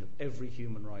decision of every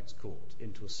human rights court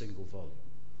into a single volume.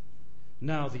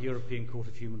 Now the European Court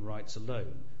of Human Rights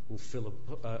alone will fill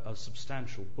a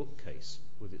substantial bookcase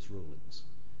with its rulings.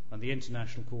 And the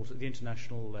International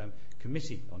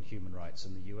Committee on Human Rights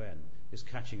in the UN is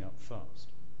catching up fast.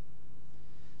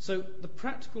 So the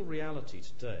practical reality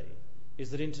today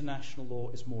is that international law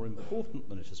is more important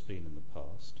than it has been in the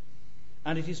past,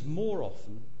 and it is more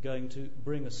often going to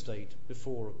bring a state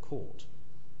before a court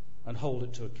and hold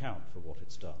it to account for what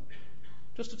it's done.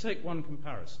 Just to take one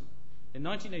comparison, in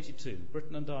 1982,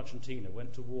 Britain and Argentina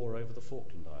went to war over the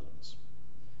Falkland Islands.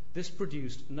 This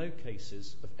produced no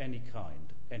cases of any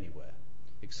kind anywhere,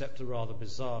 except a rather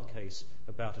bizarre case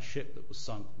about a ship that was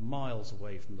sunk miles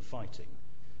away from the fighting,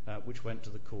 which went to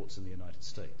the courts in the United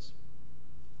States.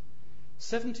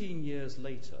 17 years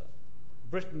later,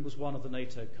 Britain was one of the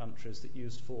NATO countries that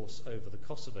used force over the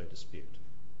Kosovo dispute.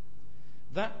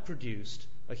 That produced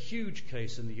a huge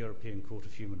case in the European Court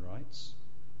of Human Rights,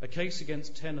 a case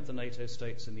against 10 of the NATO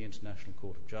states in the International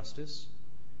Court of Justice,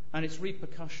 and its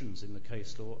repercussions in the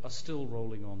case law are still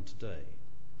rolling on today.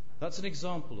 That's an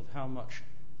example of how much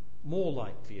more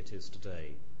likely it is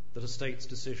today that a state's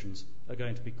decisions are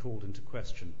going to be called into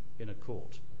question in a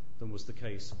court than was the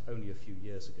case only a few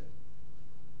years ago.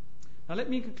 Now let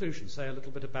me in conclusion say a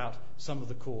little bit about some of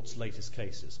the court's latest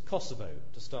cases. Kosovo,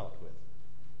 to start with.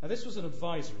 Now this was an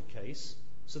advisory case,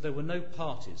 so there were no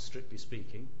parties, strictly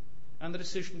speaking, and the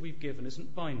decision we've given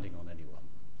isn't binding on anyone.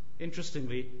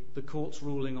 Interestingly, the court's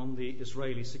ruling on the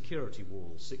Israeli security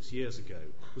wall 6 years ago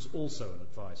was also an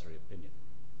advisory opinion.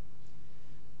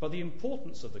 But the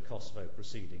importance of the Kosovo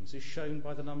proceedings is shown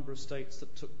by the number of states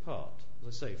that took part.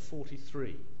 As I say,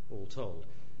 43 all told,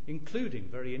 including,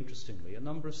 very interestingly, a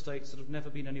number of states that have never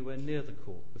been anywhere near the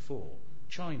court before.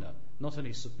 China not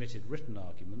only submitted written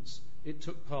arguments, it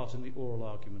took part in the oral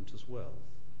argument as well.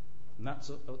 And that's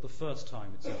the first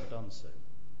time it's ever done so.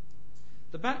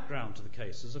 The background to the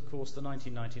case is, of course, the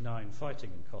 1999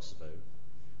 fighting in Kosovo,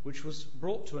 which was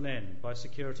brought to an end by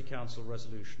Security Council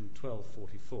Resolution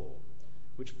 1244,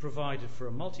 which provided for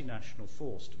a multinational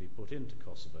force to be put into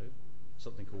Kosovo,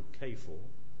 something called KFOR,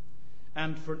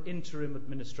 and for an interim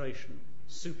administration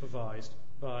supervised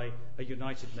by a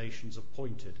United Nations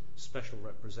appointed special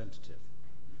representative.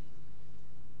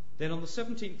 Then on the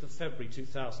 17th of February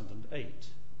 2008,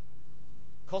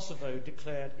 Kosovo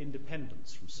declared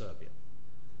independence from Serbia.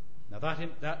 Now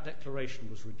that declaration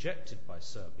was rejected by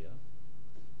Serbia.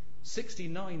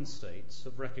 69 states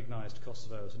have recognised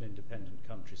Kosovo as an independent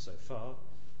country so far,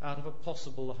 out of a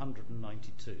possible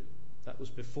 192. That was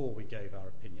before we gave our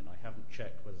opinion. I haven't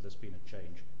checked whether there's been a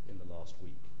change in the last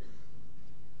week.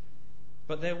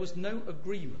 But there was no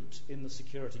agreement in the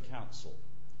Security Council,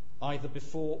 either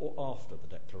before or after the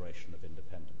Declaration of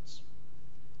Independence.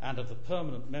 And of the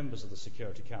permanent members of the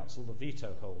Security Council, the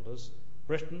veto holders,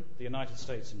 Britain, the United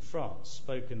States and France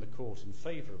spoke in the court in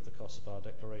favour of the Kosovo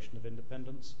Declaration of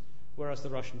Independence, whereas the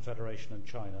Russian Federation and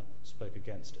China spoke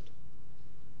against it.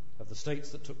 Of the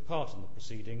states that took part in the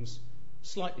proceedings,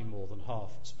 slightly more than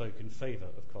half spoke in favour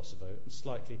of Kosovo, and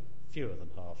slightly fewer than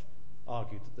half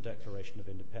argued that the Declaration of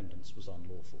Independence was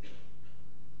unlawful.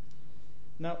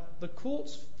 Now, the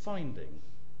court's finding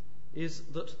is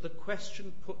that the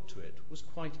question put to it was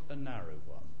quite a narrow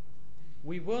one.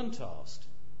 We weren't asked,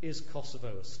 is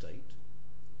Kosovo a state?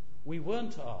 We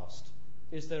weren't asked,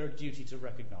 is there a duty to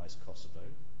recognise Kosovo?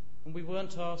 And we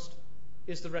weren't asked,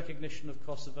 is the recognition of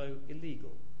Kosovo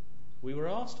illegal? We were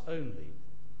asked only,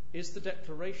 is the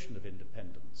Declaration of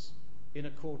Independence in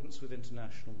accordance with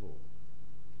international law?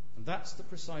 And that's the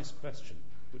precise question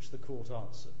which the court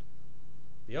answered.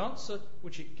 The answer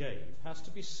which it gave has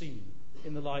to be seen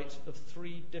in the light of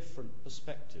three different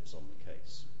perspectives on the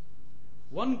case.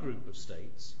 One group of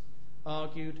states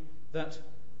argued that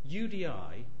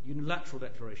UDI, unilateral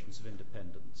declarations of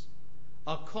independence,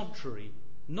 are contrary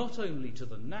not only to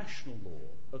the national law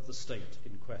of the state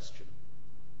in question,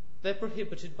 they're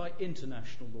prohibited by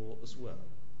international law as well.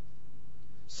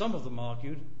 Some of them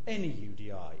argued any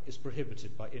UDI is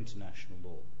prohibited by international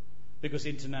law because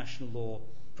international law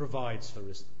provides for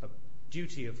a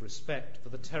duty of respect for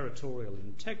the territorial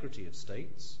integrity of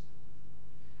states,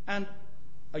 and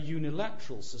a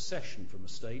unilateral secession from a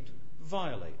state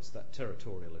violates that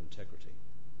territorial integrity.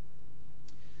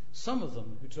 Some of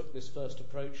them who took this first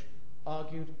approach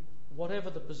argued whatever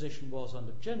the position was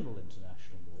under general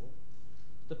international law,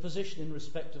 the position in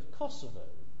respect of Kosovo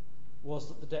was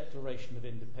that the Declaration of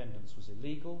Independence was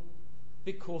illegal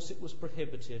because it was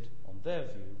prohibited, on their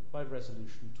view, by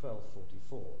Resolution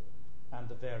 1244 and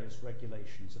the various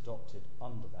regulations adopted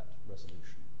under that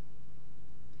resolution.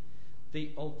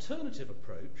 The alternative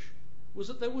approach was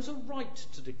that there was a right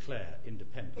to declare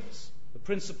independence, the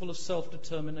principle of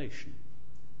self-determination.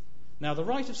 Now, the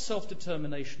right of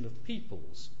self-determination of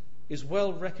peoples is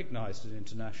well recognised in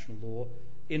international law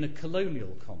in a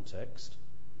colonial context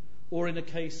or in a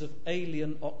case of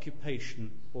alien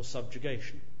occupation or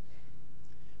subjugation.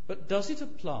 But does it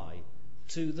apply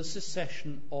to the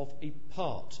secession of a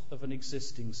part of an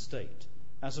existing state,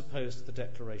 as opposed to the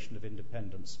declaration of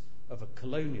independence of a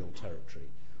colonial territory,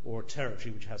 or a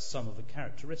territory which has some of the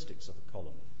characteristics of a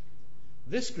colony?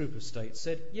 This group of states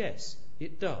said, yes,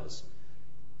 it does,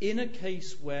 in a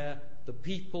case where the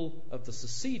people of the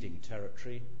seceding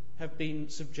territory have been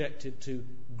subjected to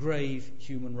grave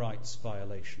human rights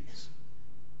violations.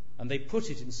 And they put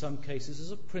it in some cases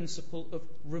as a principle of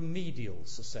remedial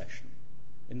secession.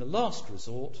 In the last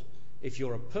resort, if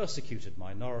you're a persecuted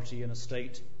minority in a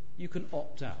state, you can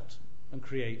opt out and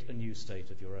create a new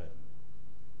state of your own.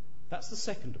 That's the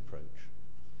second approach.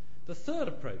 The third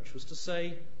approach was to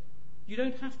say, you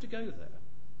don't have to go there.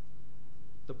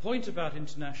 The point about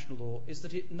international law is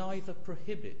that it neither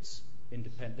prohibits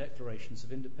declarations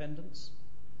of independence,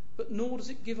 but nor does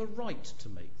it give a right to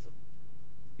make them.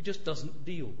 It just doesn't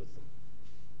deal with them.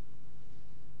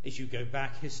 If you go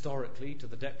back historically to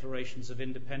the declarations of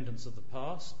independence of the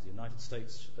past, the United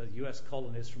States, US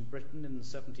colonies from Britain in the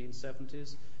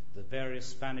 1770s, the various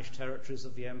Spanish territories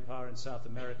of the empire in South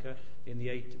America in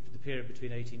the period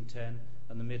between 1810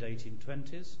 and the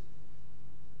mid-1820s,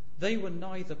 they were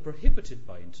neither prohibited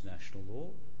by international law,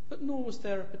 but nor was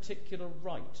there a particular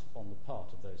right on the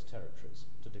part of those territories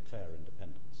to declare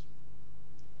independence.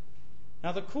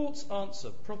 Now, the court's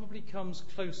answer probably comes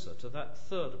closer to that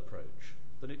third approach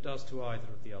than it does to either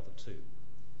of the other two.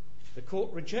 The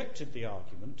court rejected the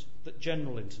argument that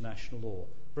general international law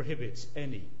prohibits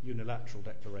any unilateral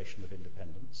declaration of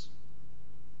independence.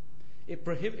 It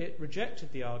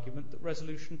rejected the argument that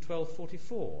Resolution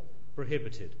 1244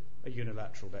 prohibited a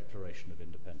unilateral declaration of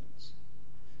independence,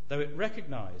 though it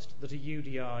recognised that a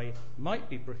UDI might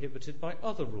be prohibited by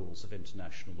other rules of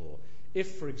international law,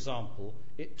 if, for example,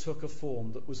 it took a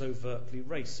form that was overtly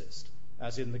racist,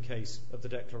 as in the case of the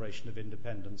Declaration of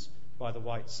Independence by the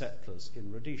white settlers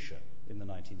in Rhodesia in the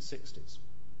 1960s,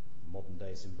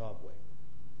 modern-day Zimbabwe.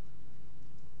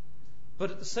 But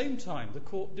at the same time, the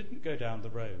court didn't go down the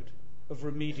road of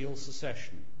remedial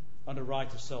secession and a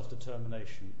right of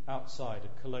self-determination outside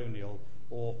a colonial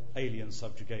or alien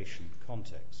subjugation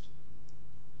context.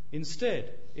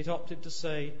 Instead, it opted to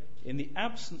say, in the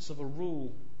absence of a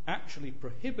rule actually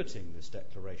prohibiting this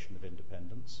Declaration of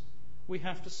Independence, we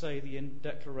have to say the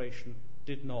declaration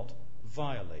did not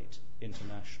violate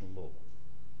international law.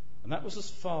 And that was as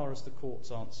far as the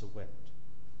court's answer went.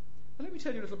 Now, let me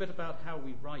tell you a little bit about how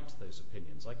we write those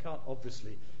opinions. I can't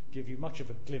obviously give you much of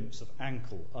a glimpse of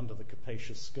ankle under the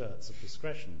capacious skirts of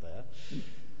discretion there.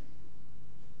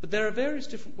 But there are various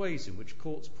different ways in which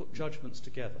courts put judgments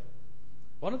together.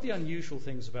 One of the unusual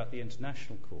things about the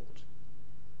International Court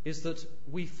is that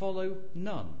we follow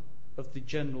none of the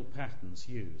general patterns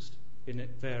used in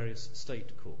various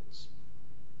state courts.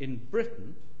 In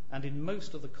Britain, and in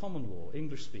most of the common law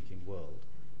English-speaking world,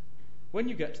 when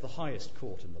you get to the highest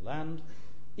court in the land,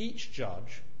 each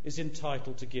judge is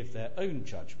entitled to give their own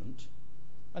judgment,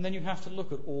 and then you have to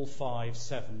look at all 5,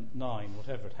 7, 9,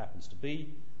 whatever it happens to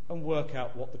be, and work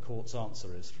out what the court's answer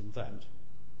is from that.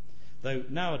 Though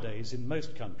nowadays, in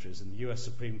most countries, in the US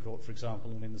Supreme Court, for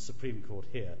example, and in the Supreme Court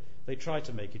here, they try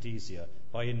to make it easier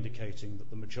by indicating that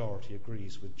the majority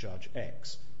agrees with Judge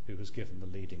X, who has given the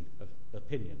leading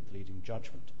opinion, leading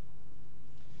judgment.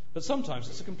 But sometimes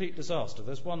it's a complete disaster.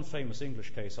 There's one famous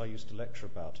English case I used to lecture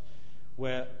about,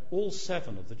 where all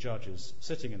 7 of the judges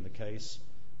sitting in the case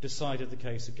decided the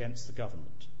case against the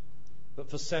government,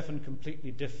 but for 7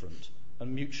 completely different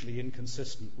and mutually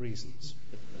inconsistent reasons.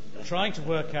 trying to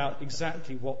work out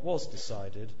exactly what was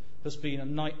decided has been a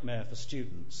nightmare for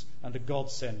students and a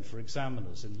godsend for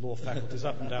examiners in law faculties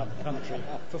up and down the country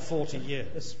for 40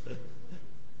 years.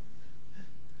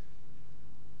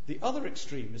 The other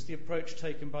extreme is the approach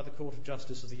taken by the Court of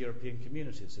Justice of the European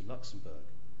Communities in Luxembourg.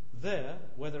 There,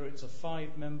 whether it's a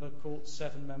 5-member court,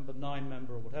 7-member,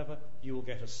 9-member, or whatever, you will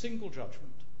get a single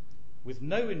judgment with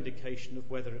no indication of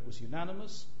whether it was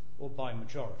unanimous or by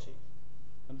majority.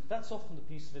 And that's often the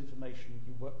piece of information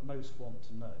you most want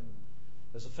to know.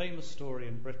 There's a famous story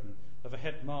in Britain of a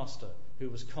headmaster who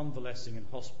was convalescing in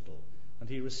hospital, and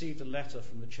he received a letter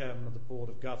from the chairman of the Board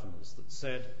of Governors that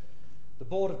said, "The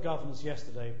Board of Governors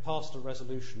yesterday passed a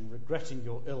resolution regretting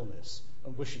your illness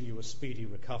and wishing you a speedy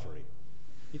recovery."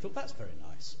 He thought, that's very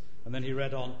nice. And then he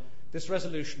read on, "This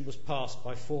resolution was passed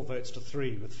by 4 votes to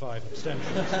 3 with 5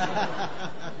 abstentions."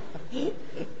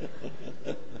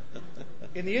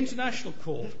 In the International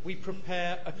Court, we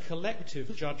prepare a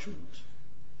collective judgment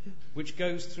which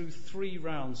goes through 3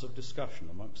 rounds of discussion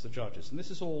amongst the judges. And this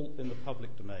is all in the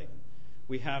public domain.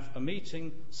 We have a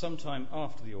meeting sometime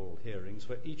after the oral hearings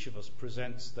where each of us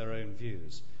presents their own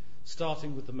views,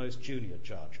 starting with the most junior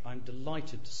judge. I'm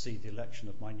delighted to see the election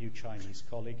of my new Chinese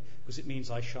colleague because it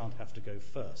means I shan't have to go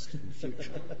first in the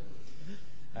future.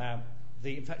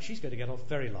 In fact, she's going to get off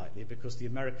very lightly because the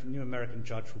new American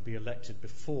judge will be elected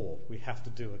before we have to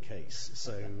do a case.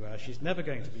 So she's never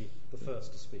going to be the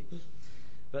first to speak.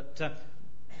 But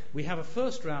we have a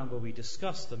first round where we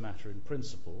discuss the matter in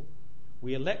principle.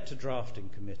 We elect a drafting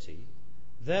committee.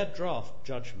 Their draft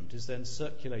judgment is then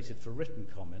circulated for written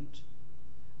comment,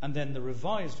 and then the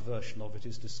revised version of it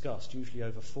is discussed, usually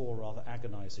over 4 rather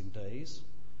agonizing days.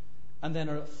 And then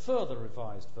a further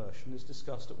revised version is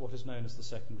discussed at what is known as the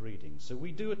second reading. So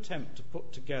we do attempt to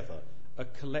put together a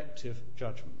collective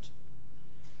judgment.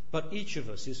 But each of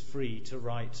us is free to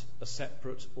write a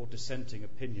separate or dissenting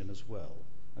opinion as well.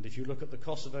 And if you look at the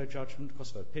Kosovo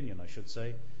opinion, I should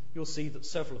say, you'll see that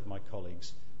several of my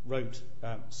colleagues wrote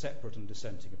separate and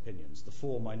dissenting opinions. The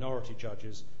 4 minority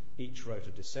judges each wrote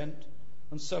a dissent,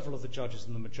 and several of the judges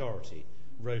in the majority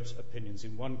wrote opinions.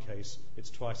 In one case, it's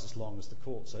twice as long as the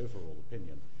court's overall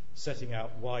opinion, setting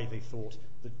out why they thought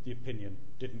that the opinion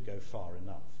didn't go far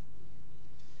enough.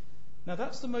 Now,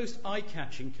 that's the most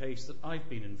eye-catching case that I've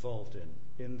been involved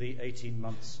in the 18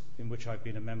 months in which I've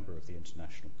been a member of the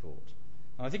International Court.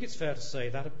 And I think it's fair to say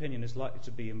that opinion is likely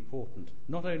to be important,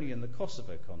 not only in the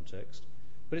Kosovo context,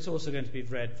 but it's also going to be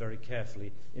read very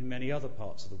carefully in many other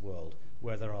parts of the world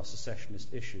where there are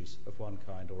secessionist issues of one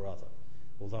kind or other.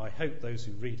 Although I hope those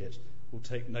who read it will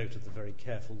take note of the very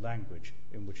careful language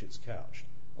in which it's couched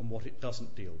and what it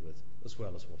doesn't deal with as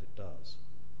well as what it does.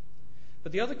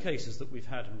 But the other cases that we've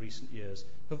had in recent years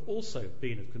have also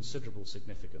been of considerable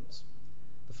significance.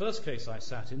 The first case I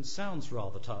sat in sounds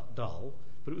rather dull,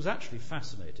 but it was actually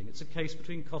fascinating. It's a case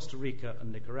between Costa Rica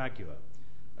and Nicaragua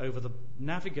over the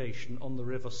navigation on the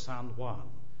river San Juan.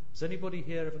 Has anybody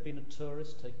here ever been a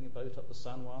tourist taking a boat up the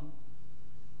San Juan?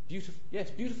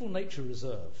 Beautiful nature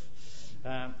reserve.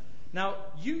 Now,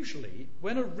 usually,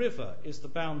 when a river is the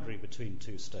boundary between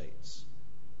 2 states,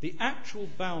 the actual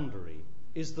boundary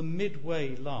is the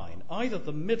midway line, either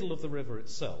the middle of the river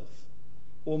itself,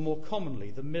 or more commonly,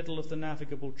 the middle of the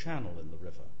navigable channel in the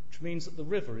river, which means that the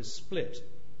river is split.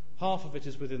 Half of it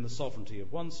is within the sovereignty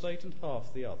of one state and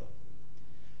half the other.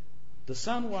 The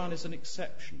San Juan is an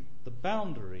exception. The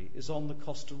boundary is on the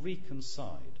Costa Rican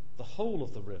side. The whole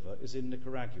of the river is in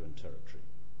Nicaraguan territory.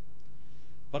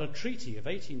 But a treaty of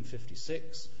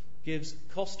 1856 gives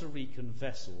Costa Rican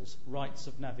vessels rights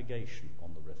of navigation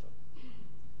on the river.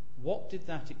 What did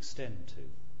that extend to?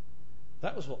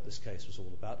 That was what this case was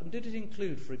all about. And did it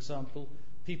include, for example,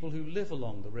 people who live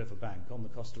along the riverbank on the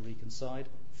Costa Rican side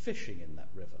fishing in that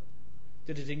river?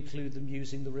 Did it include them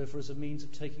using the river as a means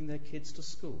of taking their kids to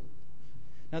school?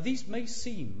 Now, these may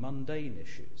seem mundane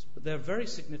issues, but they're very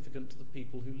significant to the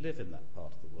people who live in that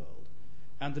part of the world.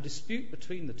 And the dispute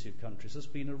between the 2 countries has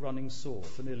been a running sore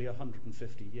for nearly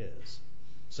 150 years.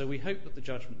 So we hope that the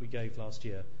judgment we gave last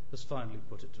year has finally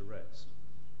put it to rest.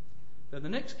 Then the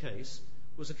next case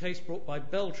was a case brought by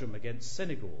Belgium against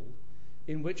Senegal,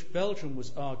 in which Belgium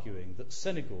was arguing that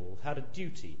Senegal had a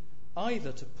duty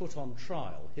either to put on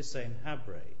trial Hissène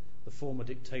Habré, the former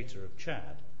dictator of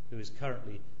Chad, who is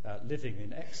currently living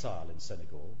in exile in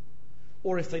Senegal,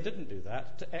 or if they didn't do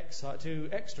that, to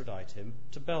extradite him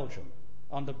to Belgium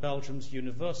under Belgium's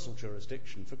universal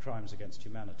jurisdiction for crimes against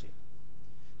humanity.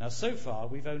 Now, so far,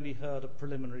 we've only heard a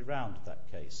preliminary round of that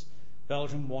case.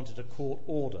 Belgium wanted a court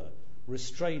order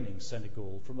restraining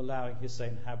Senegal from allowing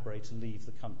Hissène Habré to leave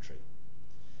the country.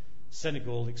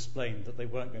 Senegal explained that they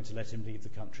weren't going to let him leave the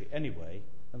country anyway,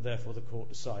 and therefore the court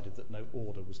decided that no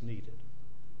order was needed.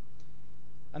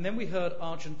 And then we heard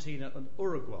Argentina and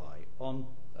Uruguay on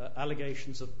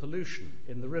allegations of pollution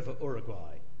in the River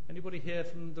Uruguay. Anybody here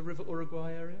from the River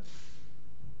Uruguay area?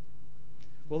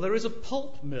 Well, there is a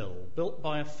pulp mill built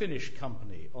by a Finnish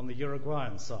company on the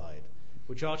Uruguayan side,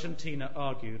 which Argentina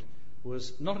argued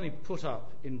was not only put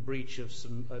up in breach of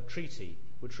some treaty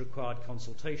which required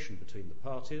consultation between the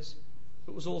parties,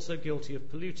 but was also guilty of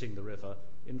polluting the river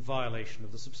in violation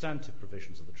of the substantive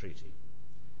provisions of the treaty.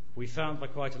 We found by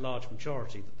quite a large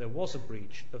majority that there was a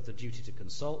breach of the duty to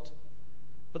consult,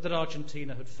 but that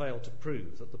Argentina had failed to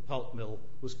prove that the pulp mill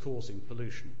was causing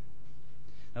pollution.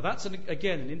 Now that's,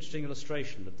 again, an interesting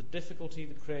illustration of the difficulty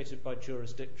created by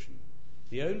jurisdiction.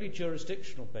 The only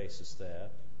jurisdictional basis there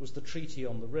was the treaty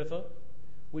on the river,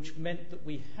 which meant that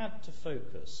we had to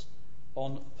focus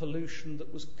on pollution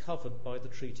that was covered by the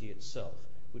treaty itself,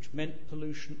 which meant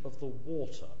pollution of the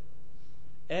water.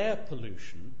 Air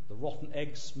pollution, the rotten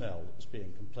egg smell that was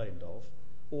being complained of,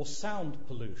 or sound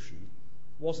pollution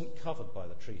wasn't covered by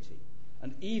the treaty.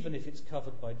 And even if it's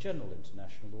covered by general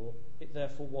international law, it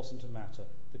therefore wasn't a matter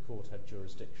the court had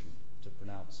jurisdiction to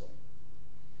pronounce on.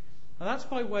 Now that's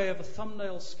by way of a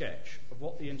thumbnail sketch of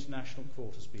what the International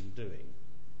Court has been doing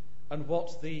and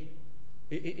what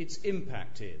its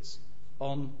impact is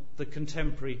on the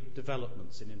contemporary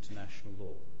developments in international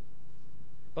law.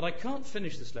 But I can't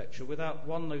finish this lecture without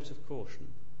one note of caution.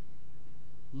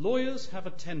 Lawyers have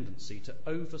a tendency to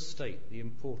overstate the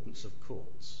importance of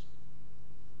courts,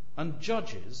 and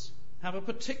judges have a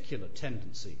particular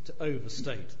tendency to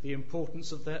overstate the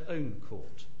importance of their own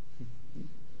court.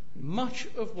 Much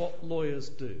of what lawyers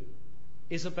do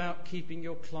is about keeping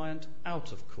your client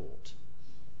out of court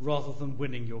rather than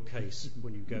winning your case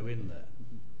when you go in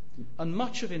there. And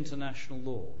much of international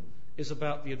law is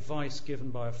about the advice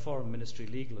given by a foreign ministry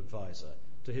legal advisor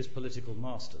to his political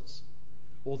masters,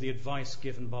 or the advice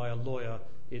given by a lawyer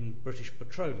in British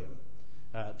Petroleum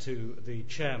to the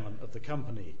chairman of the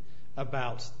company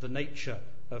about the nature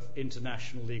of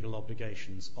international legal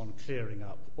obligations on clearing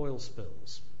up oil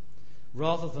spills,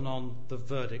 rather than on the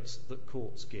verdicts that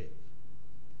courts give.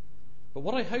 But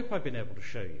what I hope I've been able to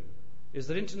show you is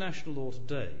that international law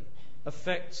today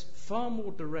affects far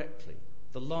more directly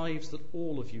the lives that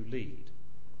all of you lead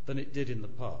than it did in the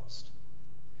past,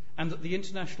 and that the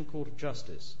International Court of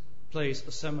Justice plays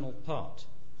a seminal part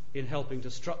in helping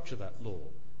to structure that law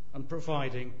and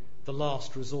providing the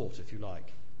last resort, if you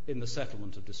like, in the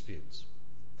settlement of disputes.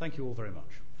 Thank you all very much.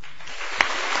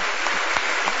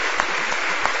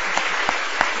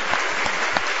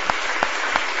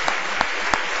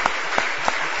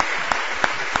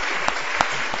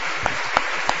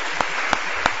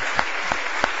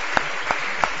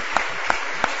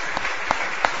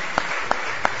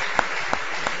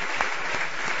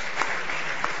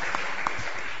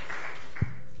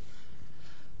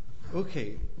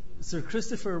 Okay, Sir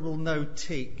Christopher will now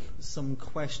take some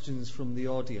questions from the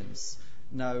audience.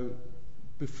 Now,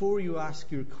 before you ask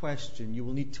your question, you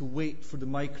will need to wait for the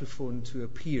microphone to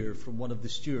appear from one of the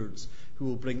stewards who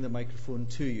will bring the microphone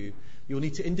to you. You'll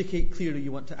need to indicate clearly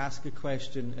you want to ask a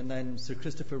question, and then Sir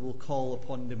Christopher will call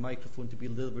upon the microphone to be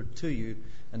delivered to you,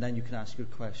 and then you can ask your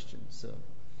question.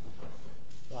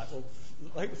 Right, well,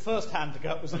 I think the first hand to go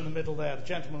up was in the middle there, the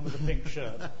gentleman with the pink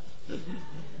shirt,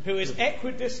 who is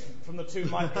equidistant from the two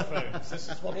microphones. This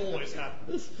is what always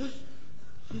happens.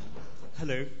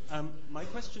 Hello. My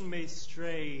question may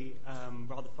stray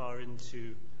rather far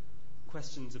into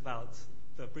questions about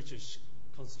the British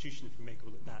Constitution, if we may call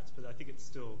it that, but I think it's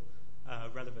still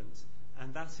relevant.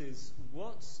 And that is,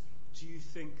 what do you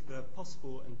think the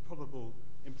possible and probable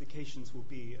implications will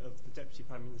be of the Deputy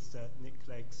Prime Minister Nick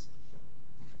Clegg's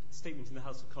statement in the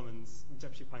House of Commons,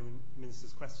 Deputy Prime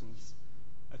Minister's questions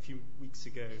a few weeks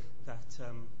ago, that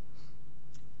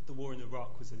the war in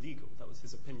Iraq was illegal? That was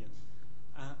his opinion.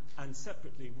 And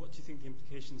separately, what do you think the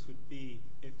implications would be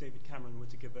if David Cameron were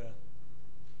to give a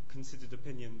considered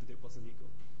opinion that it was illegal?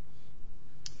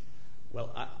 Well,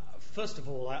 first of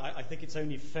all, I think it's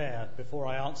only fair, before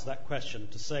I answer that question,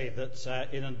 to say that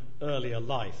in an earlier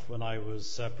life, when I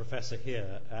was professor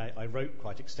here, I wrote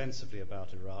quite extensively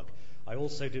about Iraq. I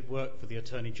also did work for the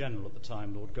Attorney General at the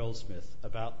time, Lord Goldsmith,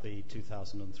 about the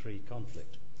 2003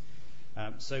 conflict.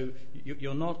 So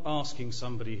you're not asking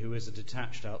somebody who is a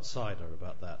detached outsider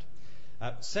about that.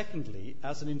 Secondly,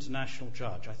 as an international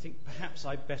judge, I think perhaps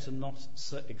I'd better not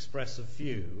express a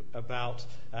view about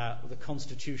the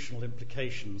constitutional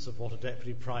implications of what a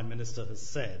Deputy Prime Minister has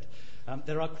said.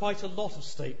 There are quite a lot of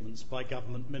statements by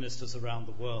government ministers around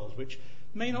the world which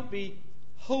may not be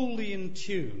wholly in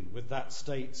tune with that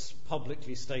state's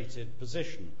publicly stated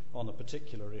position on a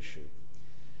particular issue.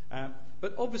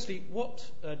 But obviously what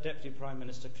Deputy Prime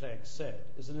Minister Clegg said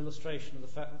is an illustration of the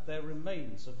fact that there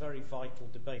remains a very vital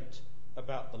debate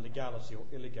about the legality or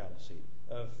illegality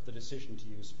of the decision to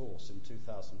use force in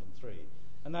 2003.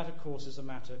 And that, of course, is a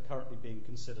matter currently being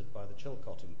considered by the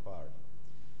Chilcot inquiry.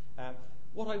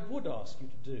 What I would ask you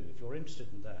to do, if you're interested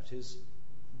in that, is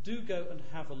do go and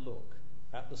have a look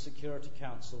at the Security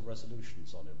Council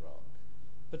resolutions on Iraq,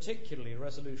 particularly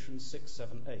Resolution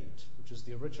 678, which is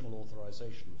the original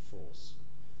authorization of force,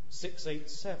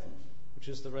 687, which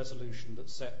is the resolution that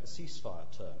set the ceasefire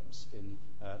terms in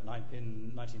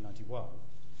 1991,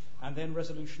 and then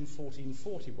Resolution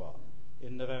 1441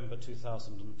 in November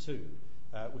 2002,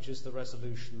 which is the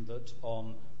resolution that,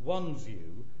 on one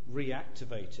view,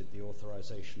 reactivated the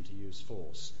authorization to use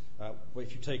force,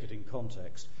 if you take it in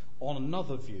context. On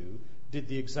another view, did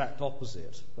the exact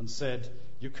opposite and said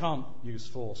you can't use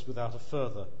force without a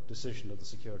further decision of the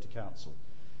Security Council.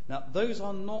 Now, those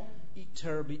are not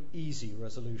terribly easy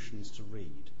resolutions to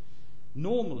read.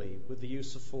 Normally, with the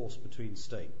use of force between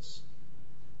states,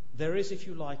 there is, if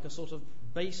you like, a sort of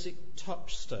basic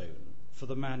touchstone for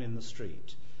the man in the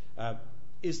street.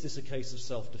 Is this a case of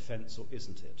self-defense or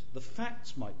isn't it? The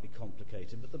facts might be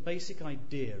complicated, but the basic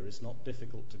idea is not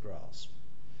difficult to grasp.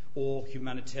 Or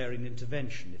humanitarian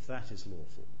intervention, if that is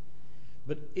lawful.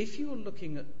 But if you are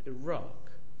looking at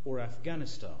Iraq or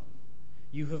Afghanistan,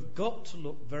 you have got to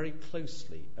look very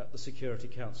closely at the Security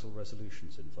Council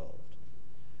resolutions involved.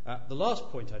 The last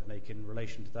point I'd make in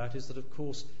relation to that is that, of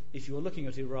course, if you are looking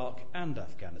at Iraq and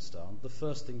Afghanistan, the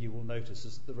first thing you will notice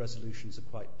is that the resolutions are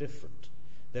quite different.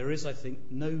 There is, I think,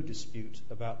 no dispute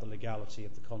about the legality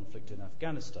of the conflict in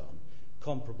Afghanistan,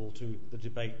 comparable to the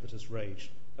debate that has raged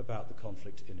about the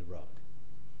conflict in Iraq.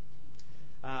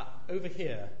 Over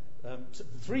here,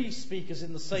 three speakers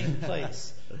in the same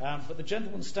place, but the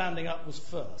gentleman standing up was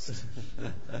first.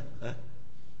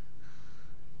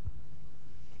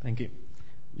 Thank you.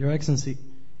 Your Excellency,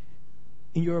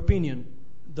 in your opinion,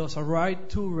 does a right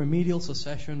to remedial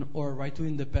secession or a right to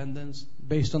independence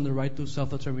based on the right to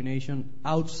self-determination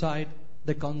outside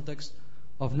the context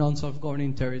of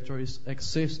non-self-governing territories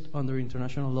exist under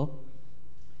international law?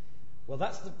 Well,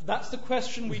 that's the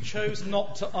question we chose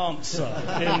not to answer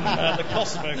in the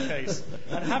Kosovo case.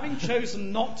 And having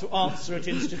chosen not to answer it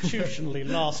institutionally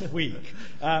last week,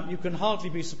 you can hardly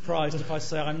be surprised if I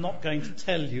say I'm not going to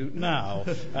tell you now.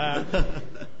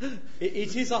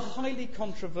 It is a highly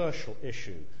controversial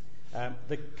issue.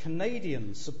 The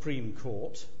Canadian Supreme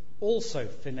Court also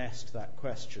finessed that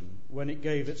question when it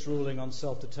gave its ruling on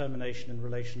self-determination in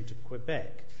relation to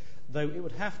Quebec, though it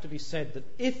would have to be said that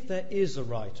if there is a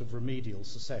right of remedial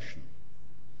secession,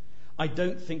 I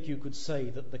don't think you could say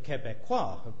that the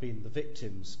Quebecois have been the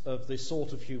victims of the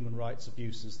sort of human rights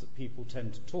abuses that people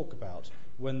tend to talk about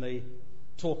when they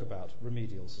talk about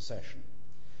remedial secession.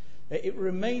 It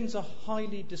remains a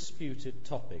highly disputed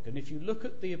topic, and if you look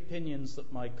at the opinions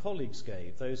that my colleagues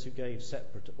gave, those who gave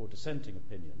separate or dissenting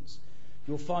opinions,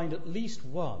 you'll find at least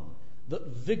one that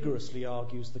vigorously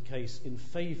argues the case in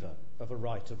favour of a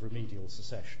right of remedial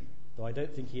secession, though I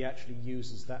don't think he actually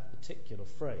uses that particular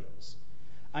phrase.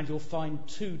 And you'll find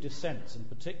two dissents in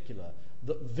particular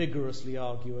that vigorously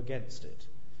argue against it.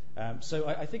 So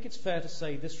I think it's fair to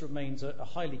say this remains a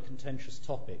highly contentious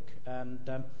topic, and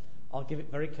I'll give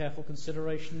it very careful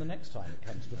consideration the next time it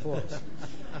comes before us.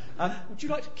 Would you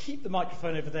like to keep the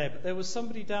microphone over there? But there was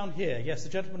somebody down here. Yes, the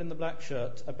gentleman in the black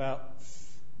shirt about...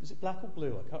 Is it black or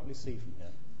blue? I can't really see from here.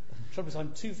 The trouble is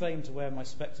I'm too vain to wear my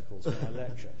spectacles when I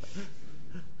lecture.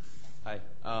 Hi.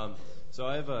 So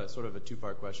I have a sort of a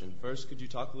two-part question. First, could you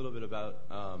talk a little bit about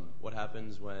what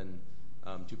happens when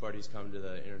two parties come to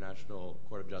the International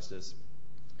Court of Justice,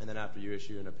 and then after you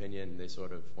issue an opinion,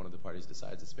 one of the parties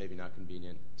decides it's maybe not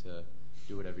convenient to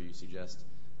do whatever you suggest.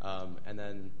 And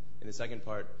then in the second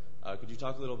part, could you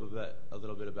talk a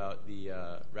little bit about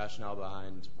the rationale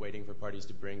behind waiting for parties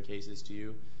to bring cases to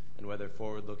you, and whether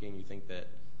forward-looking you think that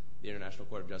the International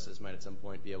Court of Justice might at some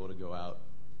point be able to go out,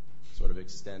 sort of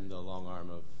extend the long arm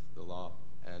of the law,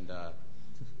 and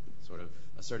sort of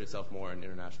assert itself more in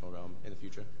international realm in the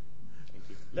future? Thank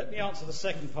you. Let me answer the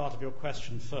second part of your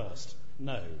question first.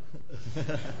 No.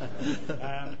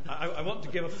 I want to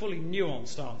give a fully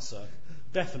nuanced answer.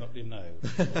 Definitely no.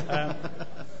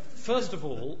 First of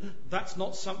all, that's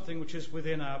not something which is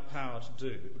within our power to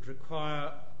do. It would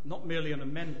require not merely an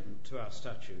amendment to our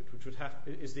statute, which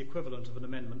is the equivalent of an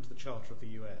amendment to the Charter of the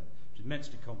UN, which is an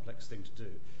immensely complex thing to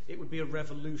do. It would be a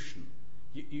revolution.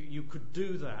 You could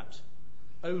do that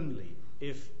only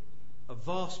if a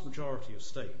vast majority of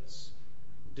states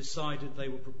decided they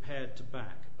were prepared to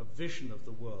back a vision of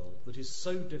the world that is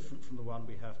so different from the one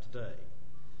we have today.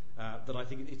 that I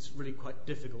think it's really quite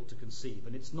difficult to conceive,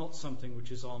 and it's not something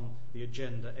which is on the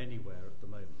agenda anywhere at the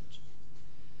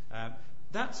moment.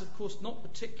 That's, of course, not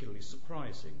particularly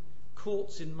surprising.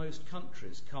 Courts in most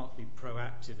countries can't be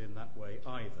proactive in that way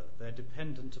either. They're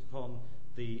dependent upon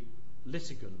the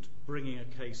litigant bringing a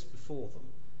case before them.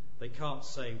 They can't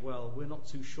say, well, we're not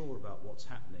too sure about what's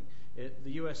happening.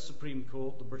 The US Supreme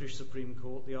Court, the British Supreme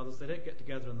Court, the others, they don't get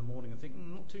together in the morning and think,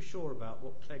 not too sure about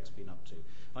what Clegg's been up to.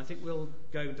 I think we'll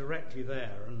go directly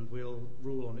there and we'll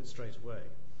rule on it straight away.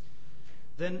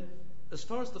 Then, as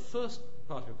far as the first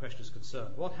part of your question is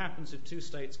concerned, what happens if two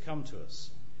states come to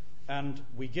us and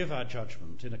we give our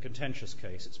judgment in a contentious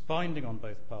case, it's binding on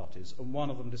both parties, and one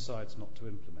of them decides not to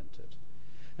implement it?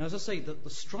 Now, as I say, the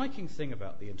striking thing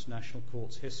about the International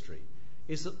Court's history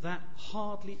is that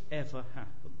hardly ever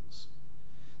happens.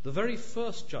 The very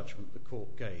first judgment the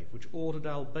court gave, which ordered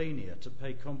Albania to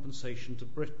pay compensation to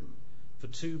Britain for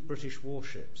 2 British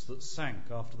warships that sank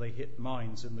after they hit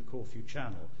mines in the Corfu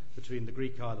Channel between the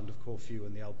Greek island of Corfu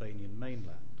and the Albanian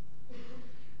mainland.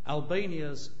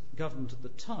 Albania's government at the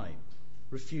time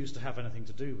refused to have anything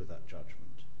to do with that judgment.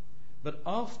 But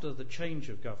after the change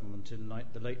of government in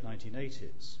the late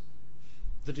 1980s,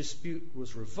 the dispute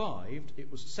was revived,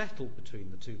 it was settled between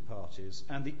the two parties,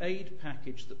 and the aid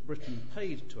package that Britain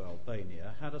paid to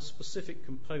Albania had a specific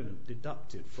component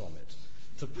deducted from it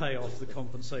to pay off the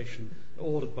compensation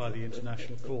ordered by the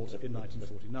International Court in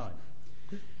 1949.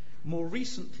 More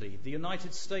recently, the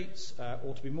United States,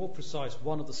 or to be more precise,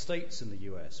 one of the states in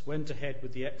the US, went ahead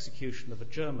with the execution of a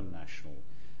German national,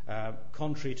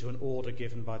 contrary to an order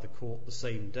given by the court the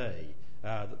same day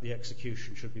that the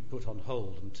execution should be put on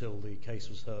hold until the case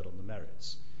was heard on the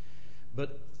merits.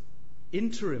 But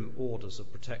interim orders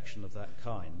of protection of that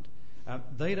kind,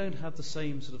 they don't have the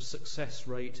same sort of success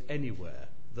rate anywhere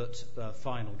that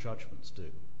final judgments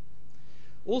do.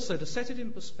 Also, to set it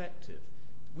in perspective,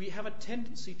 we have a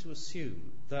tendency to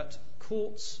assume that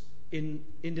courts in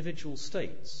individual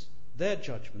states, their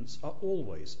judgments are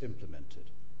always implemented.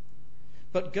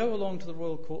 But go along to the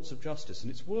Royal Courts of Justice,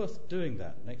 and it's worth doing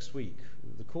that next week.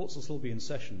 The courts will still be in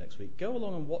session next week. Go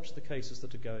along and watch the cases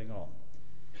that are going on.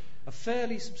 A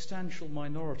fairly substantial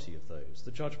minority of those,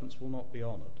 the judgments will not be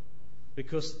honoured,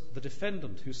 because the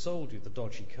defendant who sold you the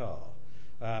dodgy car,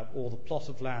 or the plot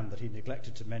of land that he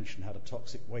neglected to mention had a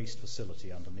toxic waste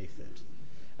facility underneath it,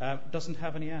 doesn't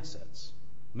have any assets.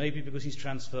 Maybe because he's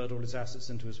transferred all his assets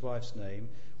into his wife's name,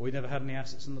 or he never had any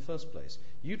assets in the first place.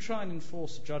 You try and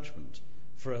enforce a judgment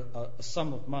for a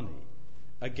sum of money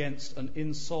against an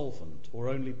insolvent or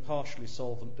only partially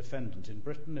solvent defendant in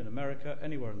Britain, in America,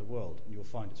 anywhere in the world, and you'll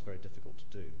find it's very difficult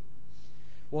to do.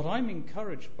 What I'm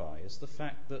encouraged by is the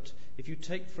fact that if you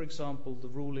take, for example, the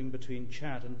ruling between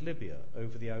Chad and Libya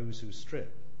over the Aouzou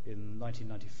Strip in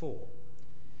 1994,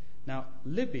 now,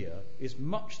 Libya is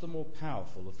much the more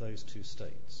powerful of those two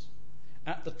states.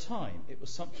 At the time, it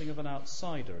was something of an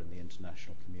outsider in the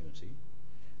international community,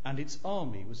 and its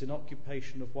army was in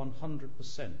occupation of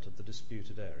 100% of the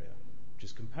disputed area, which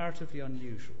is comparatively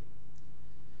unusual.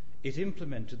 It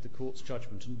implemented the court's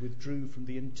judgment and withdrew from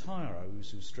the entire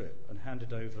Aouzou Strip and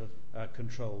handed over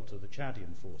control to the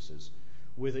Chadian forces,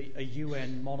 with a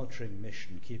UN monitoring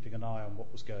mission keeping an eye on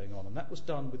what was going on. And that was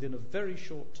done within a very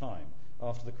short time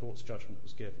after the court's judgment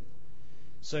was given.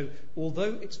 So,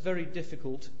 although it's very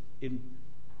difficult in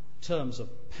terms of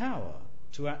power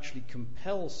to actually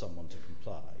compel someone to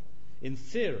comply, in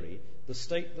theory, the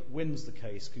state that wins the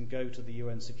case can go to the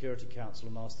UN Security Council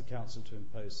and ask the Council to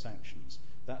impose sanctions.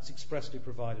 That's expressly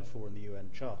provided for in the UN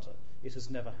Charter. It has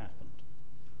never happened.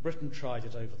 Britain tried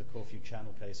it over the Corfu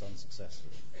Channel case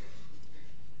unsuccessfully.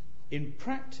 In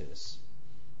practice,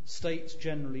 states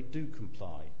generally do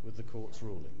comply with the court's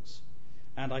rulings.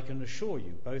 And I can assure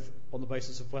you, both on the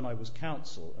basis of when I was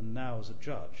counsel and now as a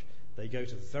judge, they go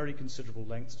to very considerable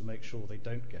lengths to make sure they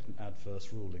don't get an adverse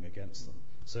ruling against them.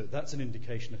 So that's an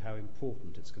indication of how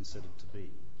important it's considered to be.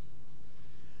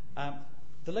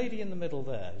 The lady in the middle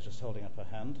there is just holding up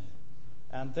her hand.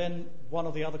 And then one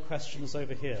of the other questions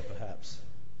over here, perhaps.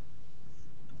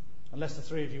 Unless the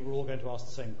three of you were all going to ask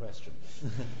the same question.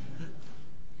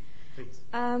 Please.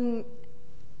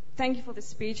 Thank you for the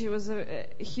speech. It was a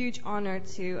huge honor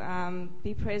to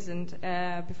be present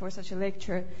before such a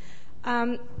lecture.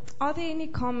 Are there any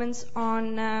comments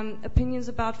on opinions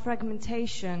about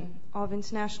fragmentation of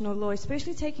international law,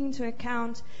 especially taking into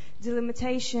account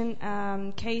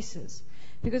delimitation cases?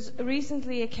 Because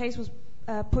recently a case was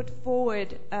put forward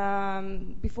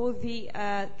before the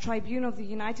Tribunal of the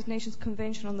United Nations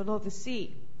Convention on the Law of the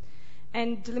Sea.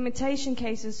 And delimitation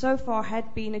cases so far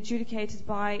had been adjudicated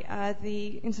by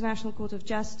the International Court of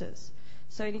Justice.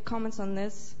 So any comments on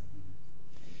this?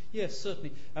 Yes,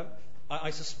 certainly.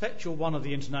 I suspect you're one of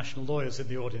the international lawyers in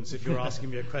the audience if you're asking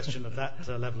me a question of that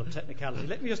level of technicality.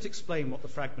 Let me just explain what the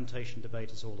fragmentation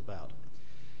debate is all about.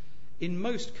 In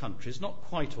most countries, not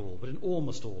quite all, but in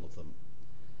almost all of them,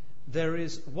 there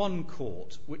is one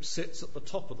court which sits at the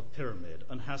top of the pyramid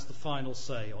and has the final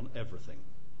say on everything.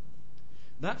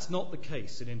 That's not the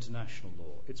case in international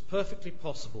law. It's perfectly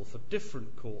possible for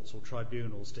different courts or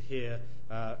tribunals to hear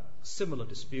similar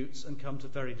disputes and come to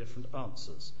very different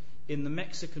answers. In the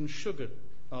Mexican sugar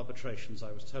arbitrations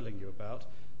I was telling you about,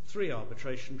 3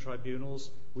 arbitration tribunals,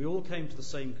 we all came to the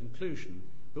same conclusion,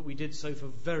 but we did so for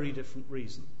very different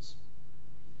reasons.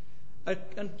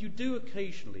 And you do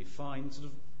occasionally find sort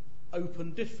of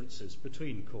open differences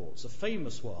between courts. A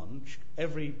famous one, which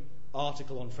every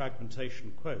article on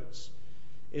fragmentation quotes,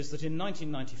 is that in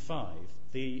 1995,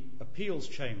 the appeals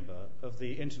chamber of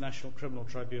the International Criminal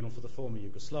Tribunal for the former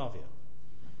Yugoslavia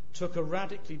took a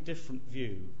radically different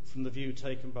view from the view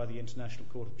taken by the International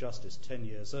Court of Justice 10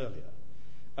 years earlier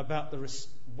about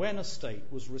when a state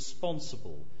was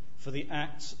responsible for the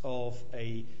acts of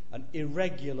an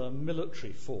irregular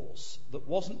military force that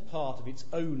wasn't part of its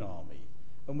own army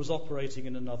and was operating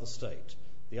in another state.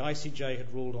 The ICJ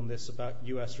had ruled on this about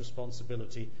US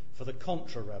responsibility for the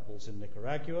Contra rebels in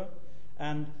Nicaragua,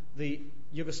 and the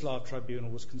Yugoslav tribunal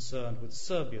was concerned with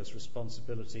Serbia's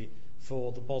responsibility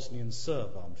for the Bosnian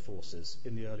Serb armed forces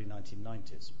in the early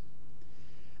 1990s.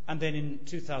 And then in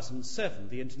 2007,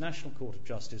 the International Court of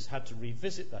Justice had to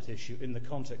revisit that issue in the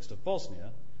context of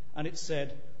Bosnia, and it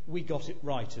said, we got it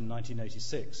right in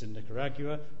 1986 in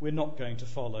Nicaragua, we're not going to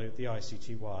follow the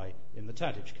ICTY in the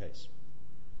Tadic case.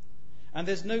 And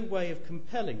there's no way of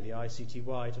compelling the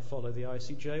ICTY to follow the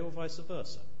ICJ or vice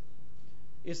versa.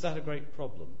 Is that a great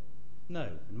problem? No,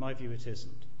 in my view it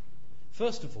isn't.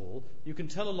 First of all, you can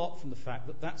tell a lot from the fact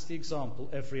that that's the example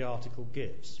every article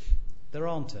gives. There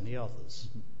aren't any others.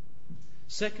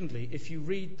 Secondly, if you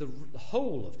read the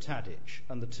whole of Tadic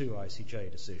and the 2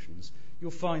 ICJ decisions,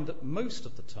 you'll find that most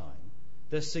of the time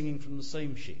they're singing from the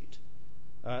same sheet.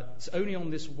 It's only on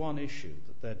this one issue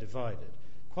that they're divided.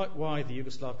 Quite why the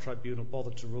Yugoslav tribunal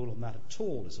bothered to rule on that at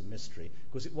all is a mystery,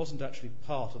 because it wasn't actually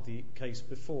part of the case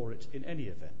before it in any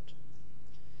event.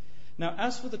 Now,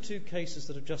 as for the 2 cases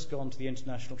that have just gone to the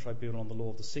International Tribunal on the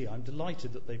Law of the Sea, I'm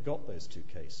delighted that they've got those 2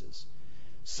 cases.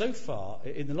 So far,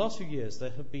 in the last few years,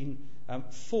 there have been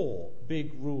 4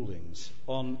 big rulings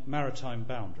on maritime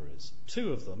boundaries.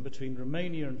 2 of them, between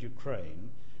Romania and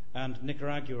Ukraine, and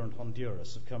Nicaragua and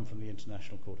Honduras, have come from the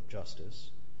International Court of Justice.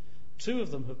 2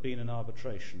 of them have been in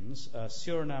arbitrations,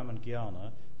 Suriname and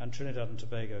Guyana, and Trinidad and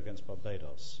Tobago against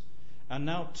Barbados. And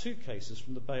now 2 cases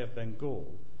from the Bay of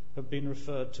Bengal have been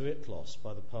referred to ITLOS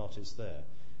by the parties there.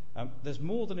 There's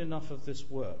more than enough of this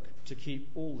work to keep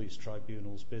all these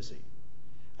tribunals busy.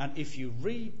 And if you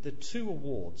read the 2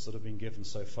 awards that have been given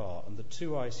so far and the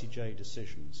 2 ICJ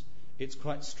decisions, it's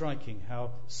quite striking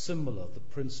how similar the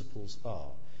principles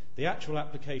are. The actual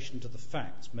application to the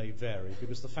facts may vary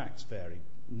because the facts vary.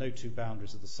 No 2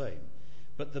 boundaries are the same.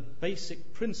 But the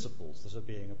basic principles that are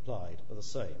being applied are the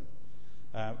same.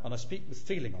 And I speak with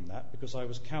feeling on that because I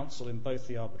was counsel in both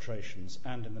the arbitrations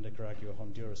and in the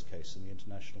Nicaragua-Honduras case in the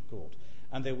International Court.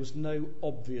 And there was no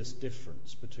obvious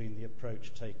difference between the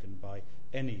approach taken by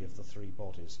any of the 3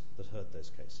 bodies that heard those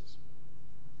cases.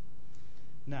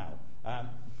 Now,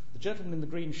 the gentleman in the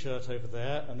green shirt over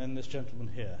there, and then this gentleman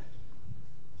here.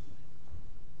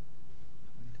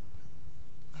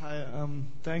 Hi,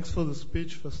 thanks for the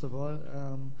speech, first of all.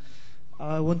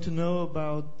 I want to know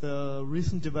about the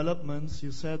recent developments.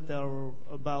 You said there are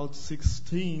about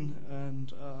 16,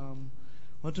 and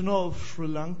want to know if Sri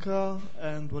Lanka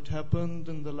and what happened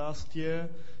in the last year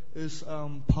is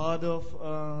part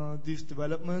of these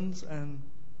developments, and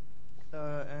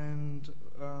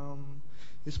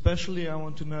especially I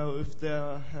want to know if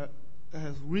there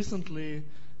has recently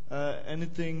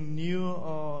anything new,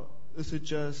 or is it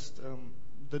just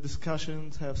the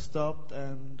discussions have stopped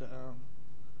and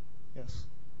yes.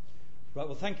 Right,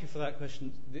 well, thank you for that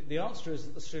question. The answer is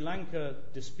that the Sri Lanka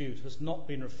dispute has not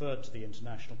been referred to the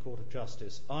International Court of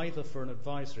Justice, either for an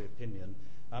advisory opinion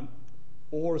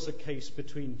or as a case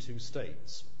between 2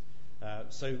 states.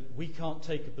 So we can't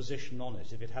take a position on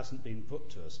it if it hasn't been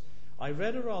put to us. I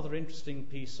read a rather interesting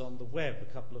piece on the web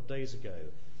a couple of days ago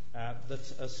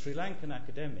that a Sri Lankan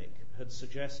academic had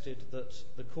suggested that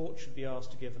the court should be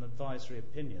asked to give an advisory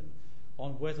opinion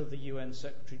on whether the UN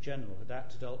Secretary-General had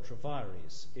acted ultra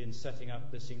vires in setting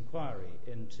up this inquiry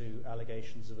into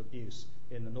allegations of abuse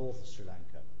in the north of Sri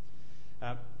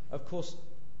Lanka. Of course,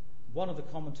 one of the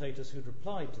commentators who'd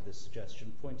replied to this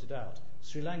suggestion pointed out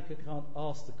Sri Lanka can't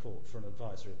ask the court for an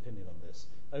advisory opinion on this.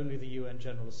 Only the UN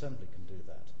General Assembly can do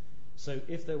that. So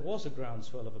if there was a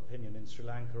groundswell of opinion in Sri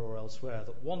Lanka or elsewhere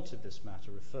that wanted this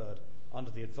matter referred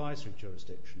under the advisory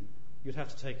jurisdiction, you'd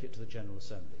have to take it to the General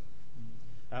Assembly.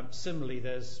 Similarly,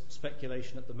 there's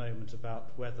speculation at the moment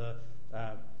about whether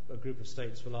a group of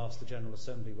states will ask the General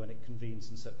Assembly when it convenes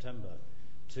in September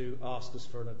to ask us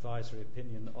for an advisory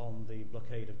opinion on the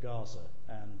blockade of Gaza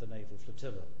and the naval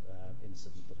flotilla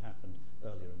incident that happened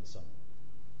earlier in the summer.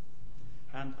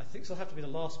 And I think this will have to be the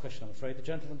last question, I'm afraid. The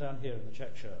gentleman down here in the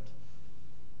check shirt.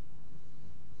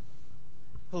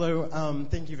 Hello.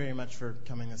 Thank you very much for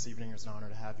coming this evening. It's an honor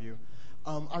to have you.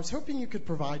 I was hoping you could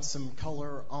provide some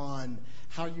color on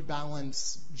how you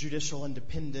balance judicial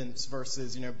independence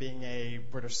versus, being a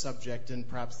British subject and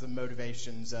perhaps the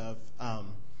motivations of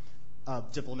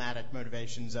diplomatic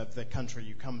motivations of the country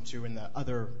you come to and the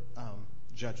other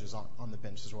judges on the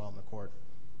bench as well in the court.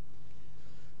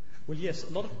 Well, yes,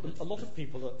 a lot of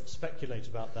people speculate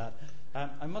about that.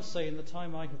 I must say, in the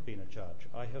time I have been a judge,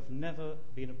 I have never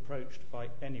been approached by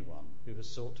anyone who has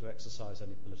sought to exercise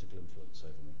any political influence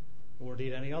over me, or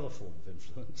indeed any other form of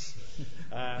influence.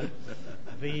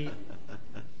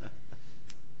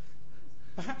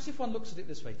 Perhaps if one looks at it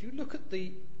this way, if you look at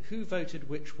who voted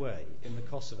which way in the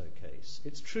Kosovo case,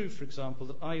 it's true, for example,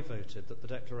 that I voted that the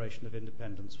Declaration of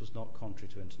Independence was not contrary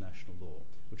to international law,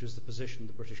 which was the position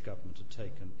the British government had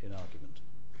taken in argument.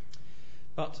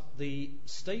 But the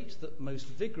state that most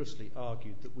vigorously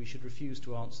argued that we should refuse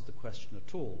to answer the question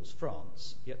at all was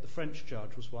France, yet the French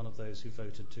judge was one of those who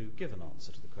voted to give an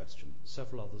answer to the question.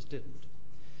 Several others didn't.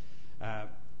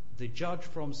 The judge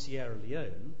from Sierra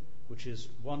Leone, which is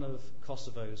one of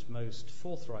Kosovo's most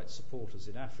forthright supporters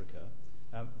in Africa,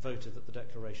 voted that the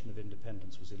Declaration of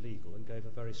Independence was illegal and gave a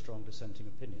very strong dissenting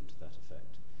opinion to that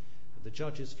effect. The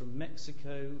judges from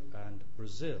Mexico and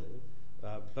Brazil,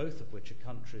 both of which are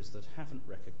countries that haven't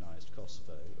recognized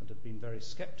Kosovo and have been very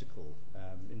skeptical,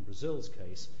 in Brazil's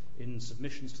case, in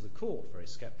submissions to the court, very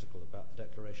skeptical about the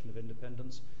Declaration of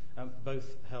Independence,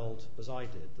 both held, as I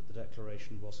did, that the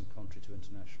declaration wasn't contrary to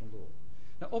international law.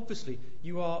 Now, obviously,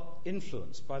 you are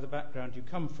influenced by the background you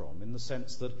come from, in the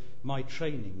sense that my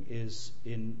training is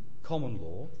in common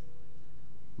law.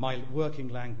 My working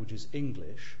language is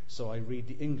English, so I read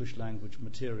the English language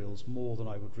materials more than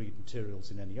I would read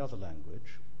materials in any other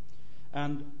language.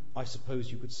 And I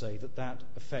suppose you could say that that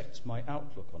affects my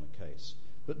outlook on a case.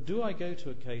 But do I go to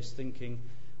a case thinking,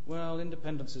 well,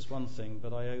 independence is one thing,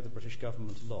 but I owe the British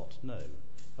government a lot? No.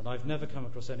 And I've never come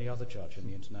across any other judge in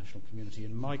the international community,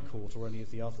 in my court or any of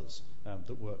the others,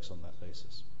 that works on that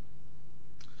basis.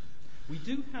 We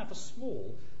do have a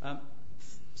small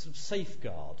sort of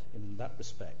safeguard in that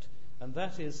respect, and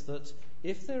that is that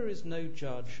if there is no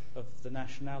judge of the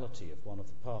nationality of one of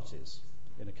the parties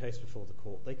in a case before the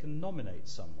court, they can nominate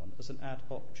someone as an ad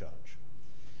hoc judge.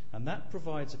 And that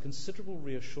provides a considerable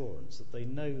reassurance that they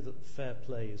know that fair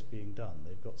play is being done.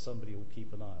 They've got somebody who will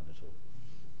keep an eye on it all.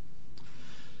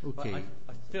 Okay.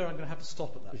 But I fear I'm going to have to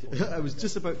stop at that point. I was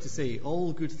just about to say,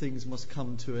 all good things must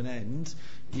come to an end,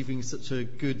 even such a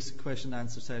good question and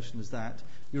answer session as that.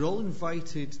 You're all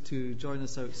invited to join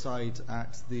us outside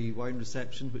at the wine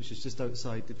reception, which is just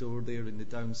outside the door there in the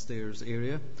downstairs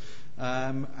area.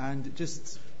 And it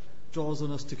just draws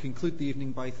on us to conclude the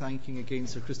evening by thanking again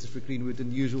Sir Christopher Greenwood in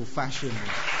the usual fashion.